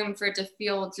lot of room for it to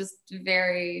feel just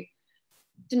very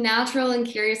natural and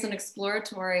curious and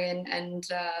exploratory. And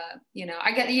you know,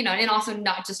 I get, you know, and also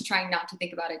not just trying not to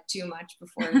think about it too much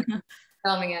before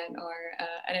filming it or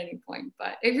at any point.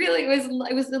 But it really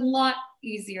was a lot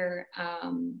easier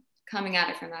coming at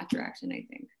it from that direction, I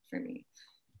think, for me.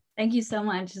 Thank you so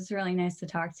much. It's really nice to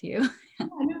talk to you. Oh,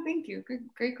 no, thank you.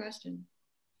 Great question.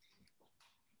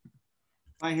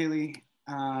 Bye, Haley.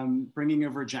 Bringing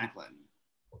over Jacqueline.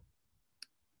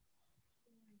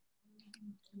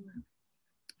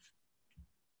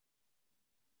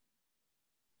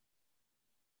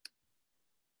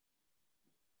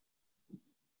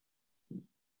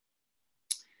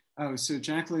 Oh, so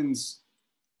Jacqueline's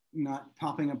not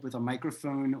popping up with a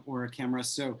microphone or a camera,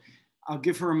 so I'll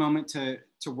give her a moment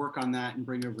to work on that and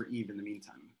bring over Eve in the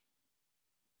meantime.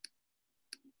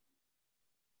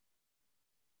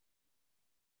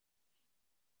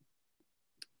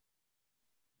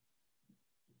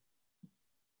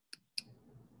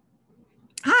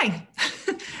 Hi.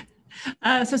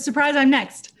 So surprise, I'm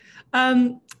next.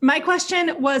 My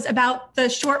question was about the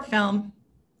short film.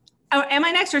 Oh, am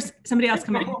I next or somebody else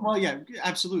coming in? Well, yeah,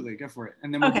 absolutely. Go for it.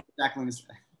 And then we'll get Jacqueline.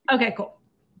 Okay, cool.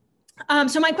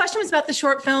 So my question was about the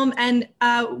short film, and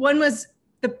one was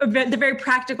the very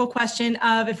practical question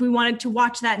of if we wanted to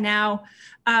watch that now,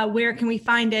 where can we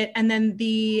find it? And then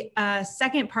the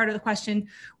second part of the question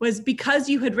was, because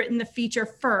you had written the feature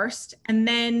first and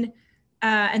then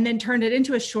turned it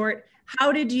into a short,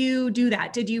 how did you do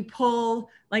that? Did you pull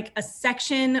like a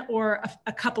section or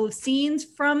a couple of scenes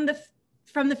from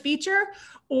the feature,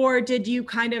 or did you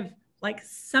kind of like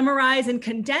summarize and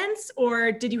condense,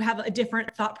 or did you have a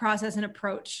different thought process and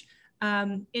approach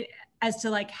as to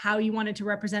like how you wanted to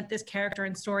represent this character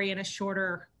and story in a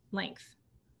shorter length?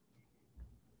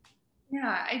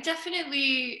 Yeah, I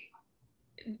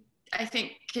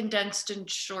think condensed and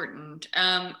shortened.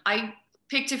 I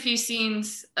picked a few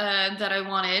scenes that I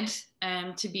wanted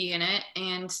to be in it,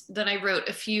 and then I wrote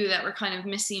a few that were kind of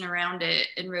missing around it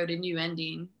and wrote a new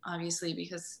ending, obviously,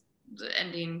 because the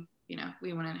ending,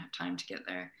 we wouldn't have time to get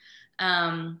there.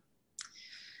 And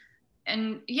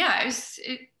yeah,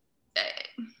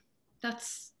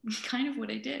 that's kind of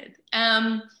what I did.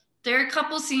 There are a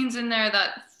couple scenes in there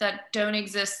that don't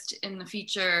exist in the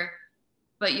feature,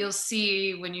 but you'll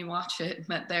see when you watch it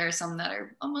that there are some that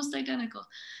are almost identical.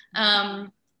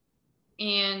 And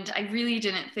I really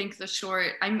didn't think the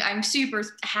short, I'm super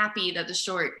happy that the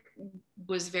short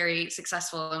was very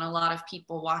successful and a lot of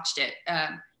people watched it,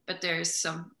 but there's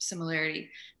some similarity.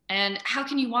 And how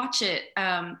can you watch it?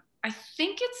 I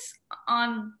think it's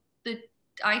on the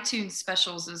iTunes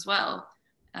specials as well.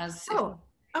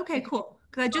 Okay, cool.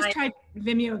 Because I just tried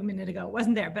Vimeo a minute ago. It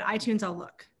wasn't there, but iTunes, I'll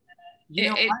look.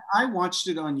 I watched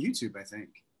it on YouTube, I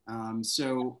think.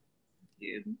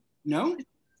 No?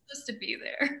 Supposed to be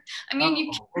there. I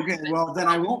mean, okay, well then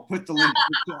I won't put the link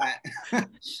to that.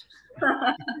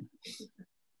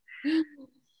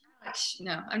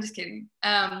 No, I'm just kidding.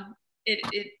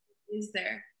 It is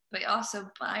there, but also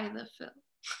buy the film.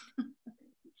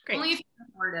 Great. Only if you can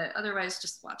afford it. Otherwise,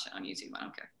 just watch it on YouTube. I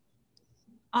don't care.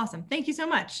 Awesome. Thank you so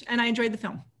much. And I enjoyed the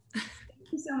film.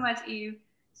 Thank you so much, Eve.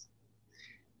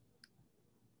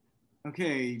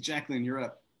 Okay, Jacqueline, you're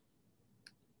up.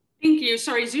 Thank you.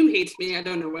 Sorry, Zoom hates me. I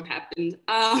don't know what happened.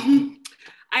 I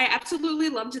absolutely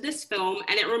loved this film,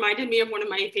 and it reminded me of one of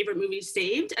my favorite movies,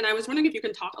 Saved. And I was wondering if you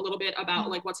can talk a little bit about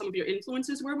like what some of your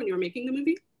influences were when you were making the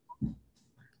movie.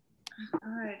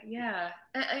 All right, yeah.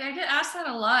 I get asked that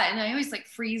a lot, and I always like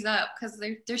freeze up because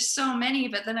there's so many,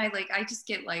 but then I just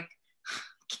get like,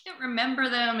 can't remember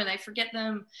them and I forget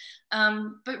them.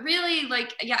 But really,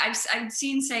 like, yeah, I've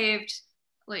seen Saved.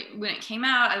 Like when it came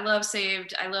out, I love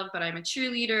Saved. I love But I'm a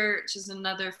Cheerleader, which is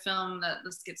another film that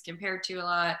this gets compared to a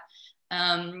lot.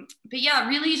 But yeah,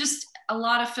 really just a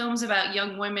lot of films about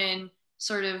young women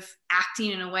sort of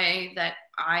acting in a way that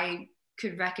I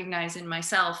could recognize in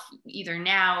myself, either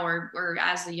now or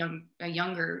as a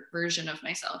younger version of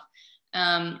myself.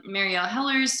 Marielle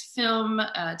Heller's film,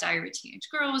 Diary of a Teenage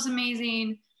Girl, was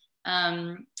amazing.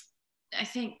 I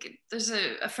think there's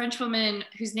a French woman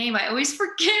whose name I always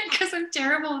forget because I'm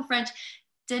terrible with French.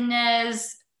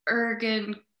 Denise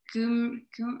Ergen.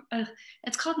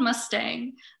 It's called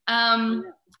Mustang.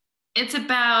 It's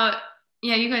about,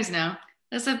 yeah, you guys know.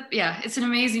 It's an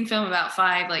amazing film about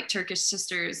 5 like Turkish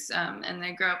sisters, and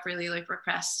they grow up really like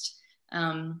repressed.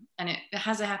 And it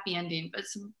has a happy ending, but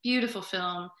it's a beautiful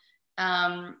film.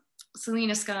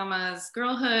 Selena Scama's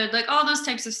Girlhood, like all those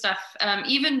types of stuff.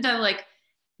 Even though like,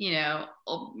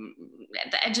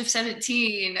 At the Edge of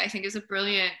 17, I think is a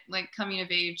brilliant like coming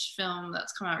of age film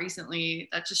that's come out recently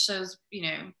that just shows,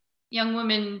 young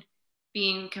women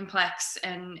being complex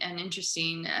and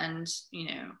interesting and,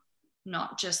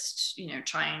 not just,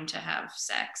 trying to have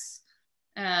sex,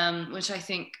 which I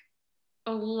think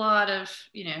a lot of,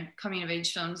 coming of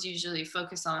age films usually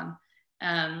focus on.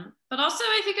 But also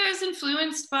I think I was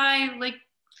influenced by like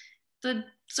the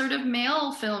sort of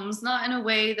male films, not in a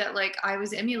way that like I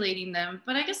was emulating them,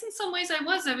 but I guess in some ways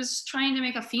I was trying to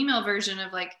make a female version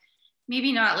of like,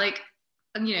 maybe not like,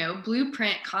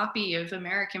 blueprint copy of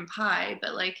American Pie,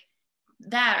 but like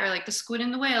that, or like The Squid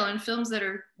and the Whale, and films that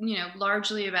are,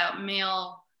 largely about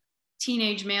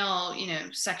teenage male,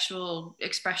 sexual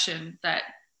expression that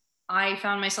I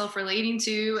found myself relating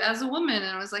to as a woman.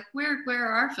 And I was like, where are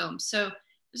our films? So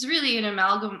it's really an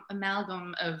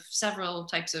amalgam of several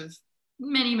types of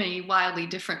many wildly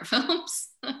different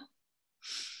films.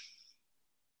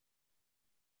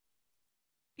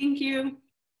 Thank you.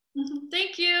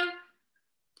 Thank you.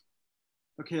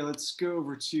 Okay, let's go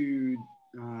over to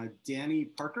Danny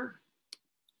Parker.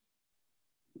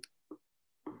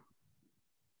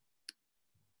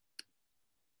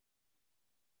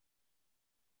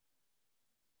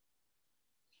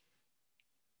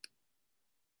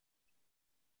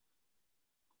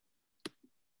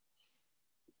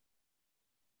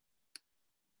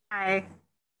 Hi.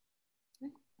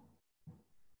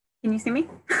 Can you see me?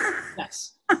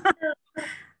 Yes.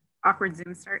 Awkward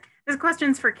Zoom start. This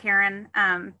question's for Karen.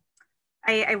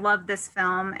 I love this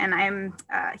film, and I'm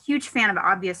a huge fan of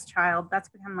Obvious Child. That's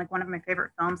become like one of my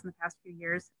favorite films in the past few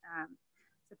years.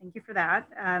 So thank you for that.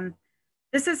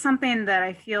 This is something that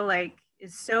I feel like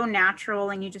is so natural,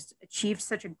 and you just achieved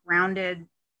such a grounded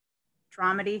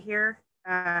dramedy here.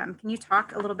 Can you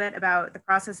talk a little bit about the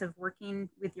process of working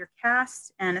with your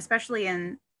cast, and especially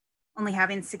in only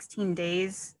having 16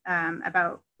 days,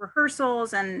 about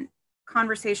rehearsals and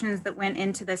conversations that went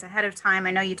into this ahead of time?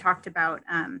 I know you talked about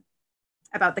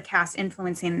the cast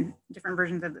influencing different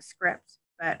versions of the script,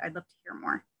 but I'd love to hear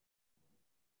more.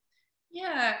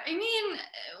 Yeah, I mean,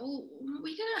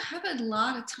 we didn't have a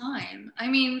lot of time. I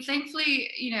mean,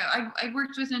 thankfully, you know, I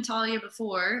worked with Natalia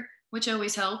before, which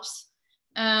always helps.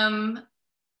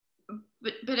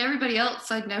 But everybody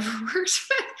else I'd never worked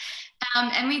with.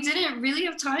 And we didn't really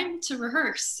have time to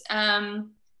rehearse. I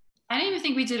didn't even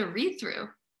think we did a read through,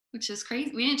 which is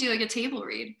crazy. We didn't do like a table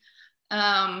read.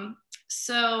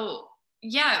 So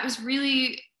yeah, it was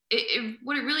really,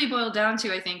 what it really boiled down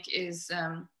to, I think, is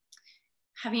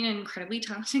having an incredibly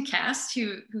talented cast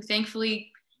who thankfully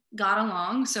got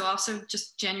along. So also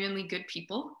just genuinely good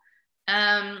people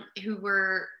who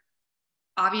were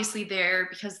obviously there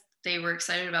because they were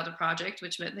excited about the project,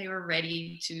 which meant they were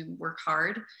ready to work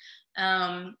hard.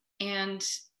 And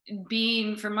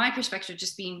being, from my perspective,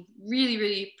 just being really,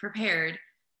 really prepared.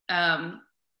 I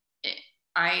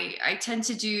tend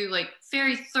to do like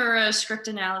very thorough script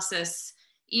analysis,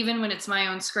 even when it's my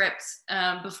own script,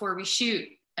 before we shoot,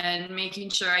 and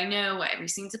making sure I know what every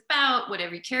scene's about, what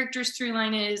every character's through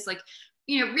line is, like,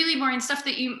 you know, really boring stuff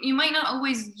that you might not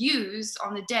always use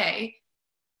on the day,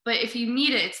 but if you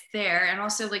need it, it's there. And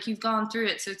also like you've gone through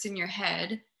it, so it's in your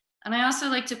head. And I also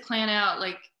like to plan out,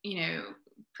 like, you know,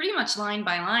 pretty much line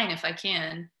by line, if I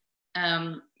can,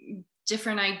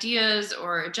 different ideas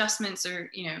or adjustments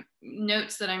or, you know,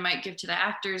 notes that I might give to the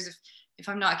actors if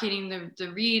I'm not getting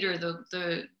the read or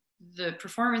the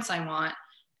performance I want,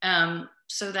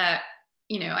 so that,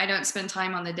 you know, I don't spend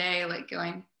time on the day like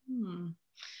going,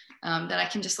 that I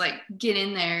can just like get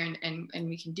in there and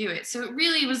we can do it. So it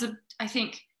really was I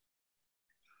think,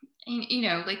 you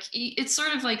know, like it's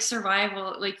sort of like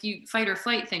survival, like you fight or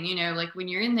flight thing, you know, like when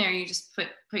you're in there, you just put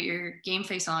your game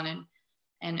face on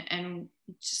and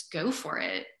just go for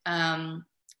it.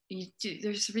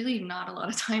 There's really not a lot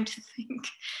of time to think.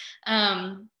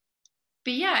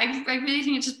 But yeah, I really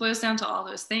think it just boils down to all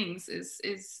those things,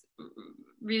 is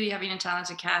really having a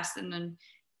talented cast and then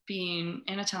being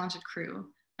in a talented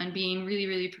crew and being really,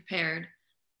 really prepared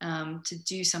to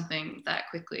do something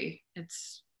that quickly.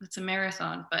 It's a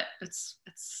marathon, but it's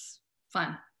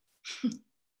fun.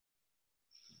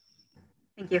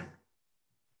 Thank you.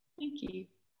 Thank you.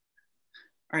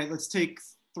 All right, let's take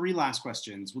 3 last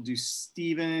questions. We'll do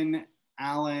Stephen,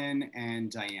 Alan, and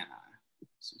Diana.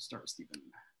 So start with Stephen.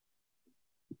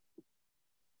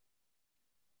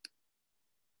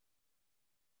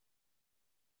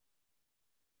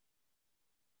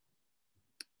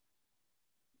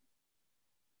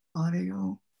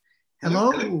 Audio.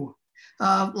 Hello.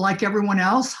 Like everyone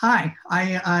else, hi.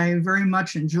 I very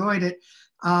much enjoyed it.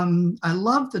 I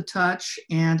love the touch,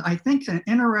 and I think an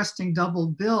interesting double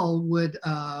bill would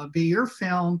be your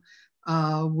film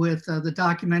with the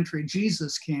documentary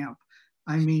Jesus Camp.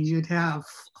 I mean, you'd have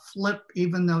Flip,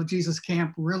 even though Jesus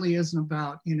Camp really isn't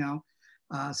about, you know,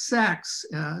 sex,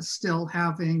 still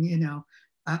having, you know,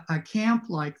 a camp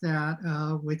like that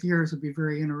with yours would be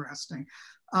very interesting.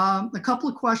 A couple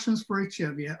of questions for each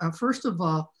of you. First of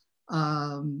all,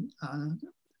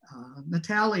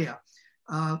 Natalia,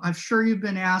 I'm sure you've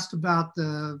been asked about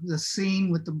the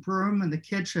scene with the broom in the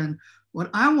kitchen. What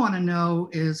I want to know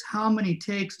is how many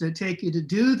takes did it take you to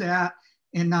do that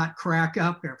and not crack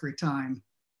up every time?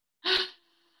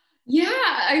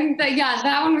 Yeah,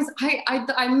 that one was,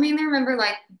 I mainly remember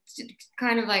like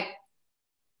kind of like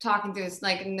talking through this,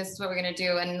 like, and this is what we're gonna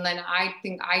do. And then I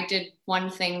think I did one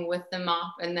thing with the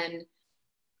mop, and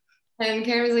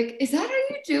Karen was like, "Is that how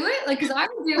you do it?" Like, cause I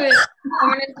would do it.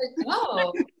 And it's like,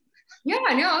 oh, yeah,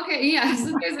 no, okay, yeah.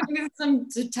 So there's some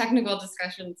technical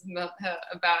discussions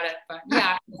about it, but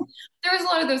yeah, there was a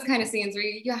lot of those kind of scenes where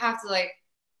you have to like,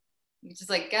 you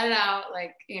just like get it out,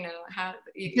 like, you know, how.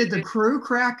 Did the crew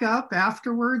crack up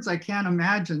afterwards? I can't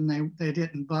imagine they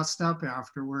didn't bust up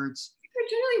afterwards. They're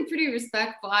generally pretty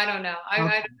respectful. I don't know.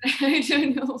 Okay. I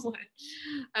don't know what.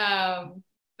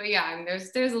 But yeah, I mean,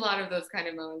 there's a lot of those kind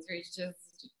of moments where you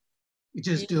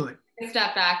just do it.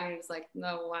 Step back and you're just like,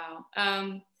 no, wow.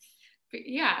 but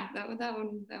yeah, that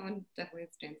one definitely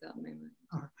stands out in my mind.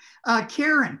 All right.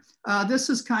 Karen, this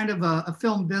is kind of a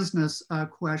film business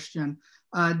question.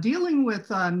 Dealing with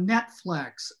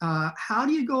Netflix, how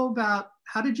did you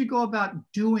go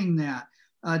about doing that?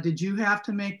 Did you have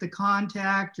to make the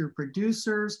contact, your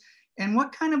producers? And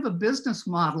what kind of a business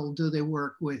model do they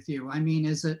work with you? I mean,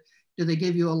 do they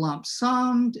give you a lump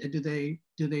sum? Do they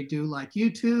do like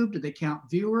YouTube? Do they count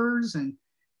viewers?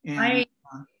 I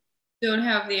don't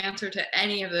have the answer to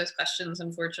any of those questions,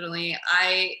 unfortunately.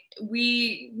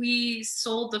 We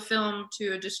sold the film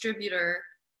to a distributor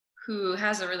who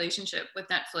has a relationship with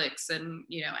Netflix and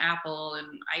Apple and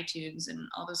iTunes and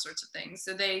all those sorts of things.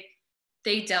 So they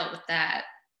dealt with that.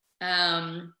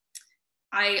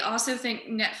 I also think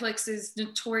Netflix is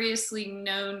notoriously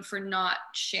known for not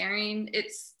sharing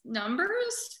its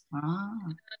numbers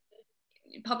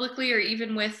publicly, or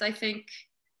even with, I think,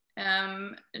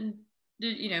 the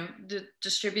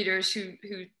distributors who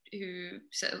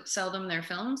sell them their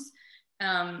films.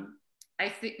 I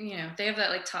think they have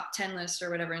that like top 10 list or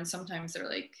whatever, and sometimes they're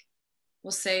like,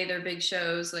 will say their big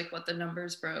shows, like what the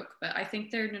numbers broke, but I think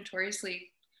they're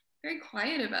notoriously very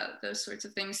quiet about those sorts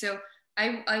of things. So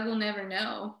I will never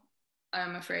know,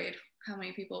 I'm afraid, how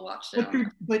many people watched it.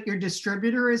 But your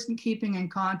distributor isn't keeping in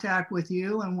contact with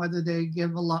you, and whether they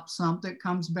give a lump sum that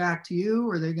comes back to you,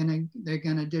 or they're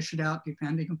gonna dish it out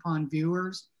depending upon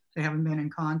viewers. They haven't been in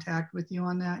contact with you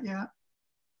on that yet?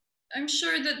 I'm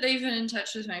sure that they've been in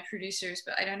touch with my producers,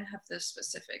 but I don't have the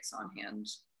specifics on hand.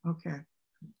 Okay.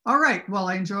 All right. Well,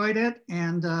 I enjoyed it,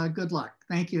 and good luck.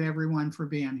 Thank you, everyone, for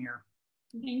being here.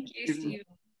 Thank you, Steve.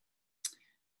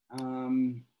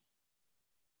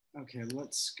 Okay,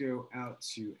 let's go out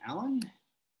to Alan.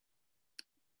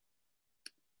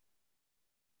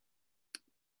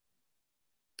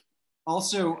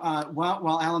 Also,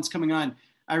 while Alan's coming on,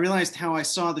 I realized how I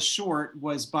saw the short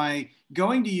was by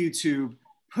going to YouTube,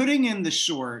 putting in the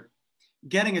short,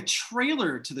 getting a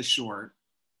trailer to the short,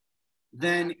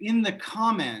 then in the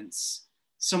comments,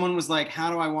 someone was like, how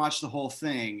do I watch the whole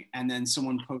thing? And then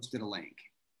someone posted a link.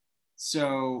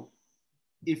 So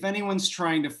if anyone's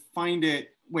trying to find it,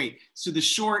 wait, so the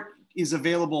short is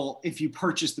available if you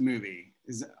purchase the movie.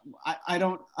 I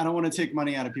don't want to take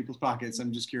money out of people's pockets.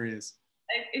 I'm just curious.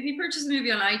 If you purchase the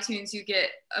movie on iTunes, you get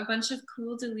a bunch of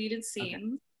cool deleted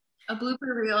scenes, a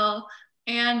blooper reel,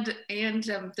 and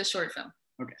the short film.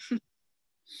 Okay.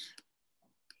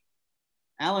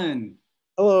 Alan.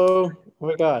 Hello. Oh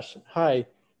my gosh. Hi.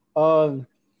 Well,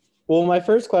 my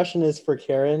first question is for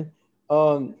Karen.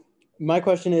 My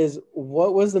question is,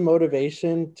 what was the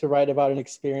motivation to write about an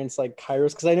experience like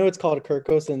Kairos? Because I know it's called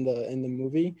Kirkos in the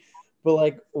movie, but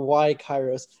like, why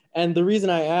Kairos? And the reason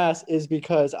I ask is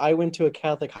because I went to a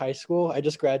Catholic high school. I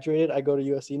just graduated. I go to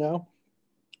USC now,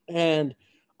 and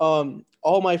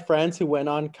all my friends who went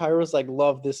on Kairos like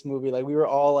loved this movie. Like we were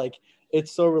all like,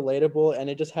 it's so relatable, and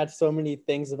it just had so many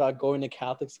things about going to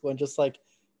Catholic school and just like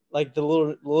the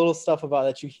little stuff about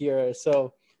that you hear.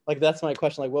 So like that's my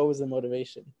question. Like, what was the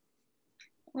motivation?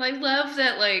 Well, I love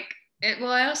that,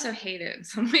 I also hate it in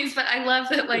some ways, but I love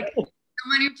that, someone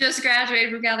who just graduated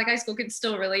from Catholic high school can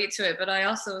still relate to it. But I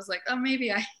also was like, oh,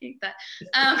 maybe I hate that.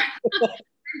 I'm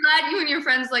glad you and your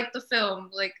friends like the film.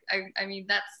 Like, I mean,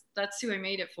 that's who I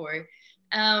made it for.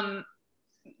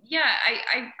 Yeah,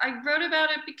 I wrote about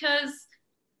it because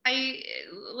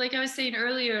like I was saying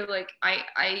earlier,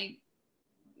 I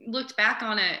looked back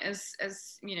on it as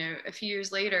a few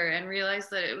years later and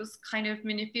realized that it was kind of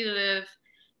manipulative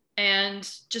and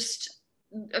just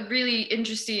a really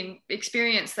interesting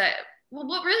experience. That, well,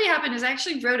 what really happened is I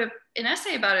actually wrote an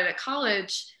essay about it at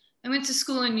college. I went to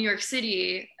school in New York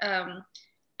City, and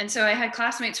so I had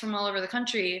classmates from all over the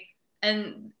country,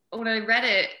 and when I read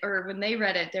it, or when they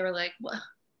read it, they were like, "Well,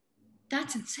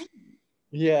 that's insane."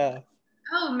 Yeah.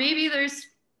 Oh, maybe there's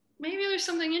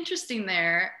something interesting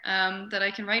there that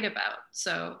I can write about.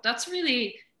 So that's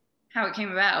really how it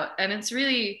came about, and it's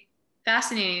really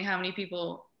fascinating how many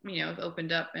people have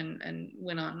opened up and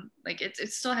went on. Like it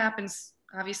still happens.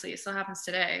 Obviously, it still happens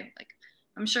today. Like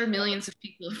I'm sure millions of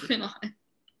people have been on it.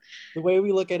 The way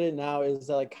we look at it now is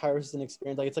that like Kairos is an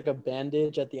experience. Like it's like a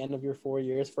bandage at the end of your 4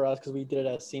 years for us because we did it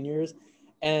as seniors.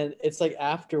 And it's like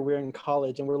after we're in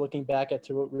college and we're looking back at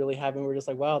what really happened, we're just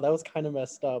like, wow, that was kind of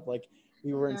messed up. Like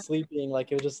we weren't sleeping.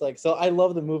 Like it was just like, so I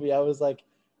love the movie. I was like,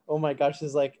 oh my gosh,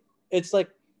 it's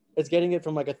getting it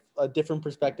from like a different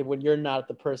perspective when you're not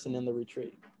the person in the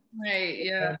retreat. Right.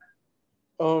 Yeah.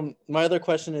 My other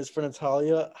question is for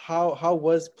Natalia. How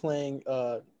was playing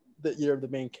the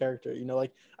main character?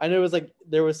 Like I know it was like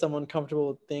there was some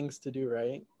uncomfortable things to do,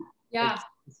 right? Yeah. Like,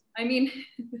 I mean,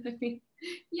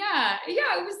 yeah,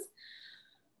 it was.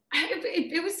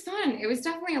 It was fun. It was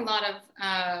definitely a lot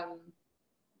of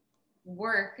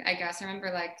work, I guess. I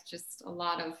remember like just a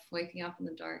lot of waking up in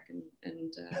the dark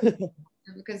and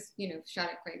because, you know, shot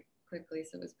it quite quickly,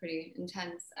 so it was pretty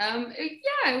intense.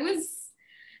 It was,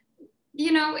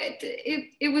 you know,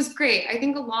 it was great. I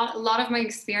think a lot of my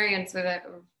experience with it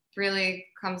really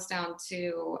comes down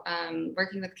to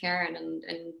working with Karen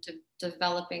and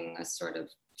developing a sort of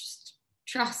just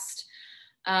trust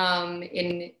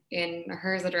in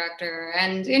her as a director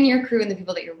and in your crew and the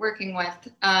people that you're working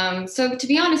with. So to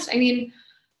be honest, I mean,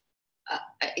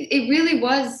 it really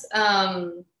was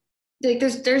like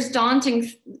there's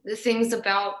daunting things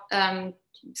about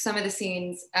some of the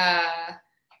scenes,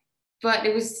 but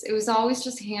it was always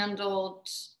just handled.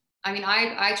 I mean,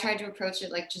 I tried to approach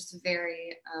it like just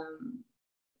very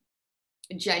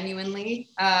genuinely,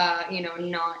 you know,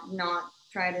 not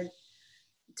try to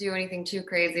do anything too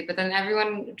crazy. But then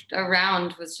everyone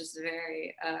around was just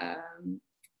very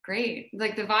great.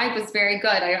 Like the vibe was very good.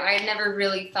 I never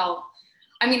really felt.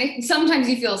 I mean, sometimes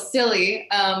you feel silly,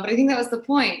 but I think that was the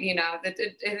point. You know, that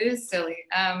it is silly.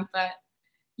 But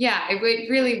yeah, it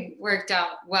really worked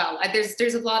out well.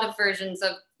 There's a lot of versions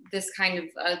of this kind of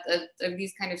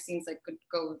these kind of scenes that could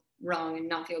go wrong and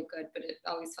not feel good, but it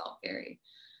always felt very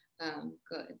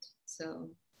good. So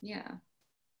yeah.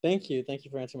 Thank you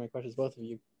for answering my questions, both of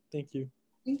you. Thank you.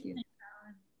 Thank you.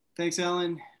 Thanks,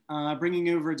 Ellen. Bringing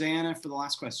over Diana for the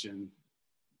last question.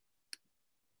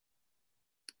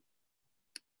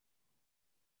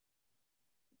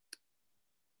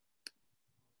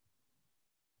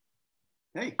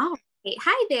 Hey. Oh, hey,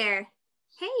 hi there.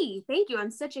 Hey, thank you. I'm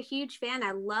such a huge fan.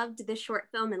 I loved the short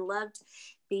film and loved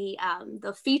the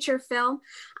feature film.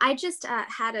 I just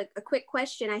had a quick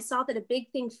question. I saw that a big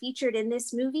thing featured in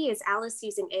this movie is Alice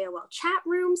using AOL chat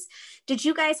rooms. Did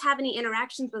you guys have any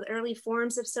interactions with early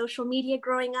forms of social media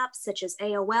growing up, such as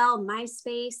AOL,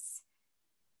 MySpace,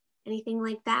 anything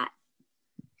like that?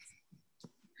 I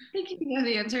think you know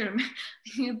the answer to me.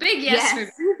 Big yes.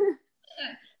 Yes.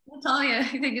 Natalia,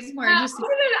 I think it's more interesting.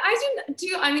 I didn't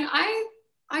do. I mean,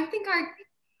 I think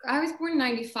I was born in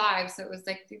 '95, so it was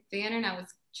like the internet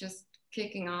was just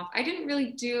kicking off. I didn't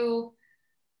really do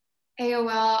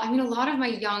AOL. I mean, a lot of my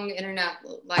young internet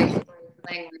life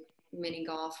playing like mini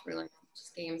golf or like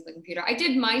just games on the computer. I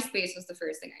did MySpace was the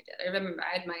first thing I did. I remember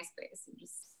I had MySpace and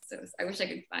just so I wish I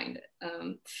could find it.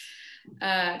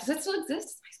 Does that still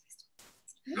exist?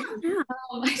 I don't know.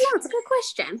 No, it's a good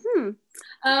question.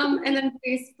 And then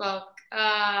Facebook.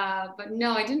 But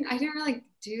no, I didn't really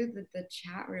do the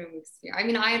chat room experience. I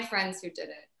mean, I had friends who did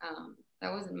it.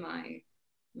 That wasn't my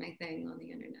thing on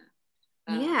the internet.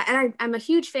 Yeah, and I'm a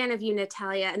huge fan of you,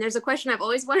 Natalia. And there's a question I've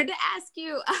always wanted to ask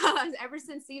you ever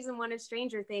since season 1 of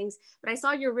Stranger Things. But I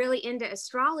saw you're really into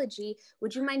astrology.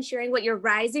 Would you mind sharing what your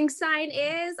rising sign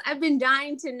is? I've been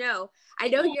dying to know. I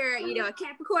know you're, you know, a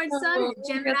Capricorn sun and a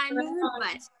Gemini moon,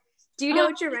 but do you know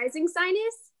what your rising sign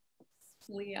is?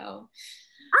 Leo.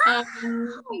 Oh,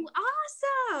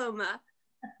 awesome.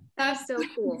 That's so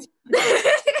cool.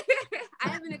 I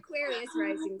have an Aquarius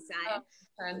rising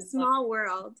sign. Small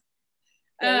world.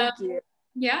 Thank you.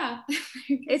 Yeah.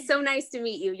 It's so nice to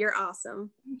meet you. You're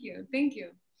awesome. Thank you. Thank you.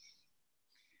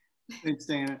 Thanks,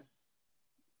 Diana.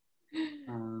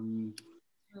 Oh,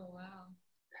 wow.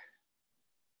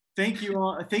 Thank you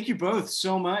all. Thank you both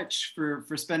so much for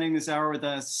spending this hour with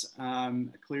us.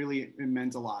 Clearly, it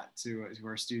meant a lot to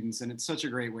our students, and it's such a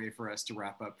great way for us to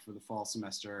wrap up for the fall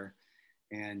semester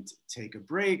and take a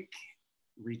break,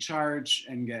 recharge,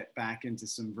 and get back into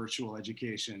some virtual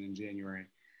education in January.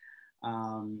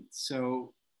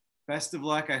 So best of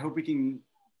luck. I hope we can,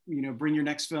 you know, bring your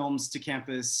next films to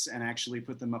campus and actually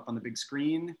put them up on the big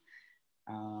screen.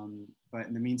 But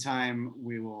in the meantime,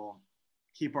 we will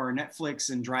keep our Netflix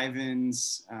and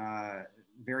drive-ins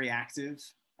very active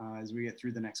as we get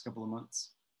through the next couple of months.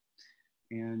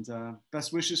 And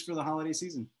best wishes for the holiday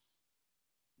season.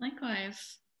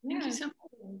 Likewise. Thank you so much.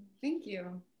 Thank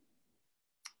you.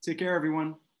 Take care,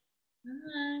 everyone.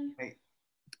 Bye. Bye.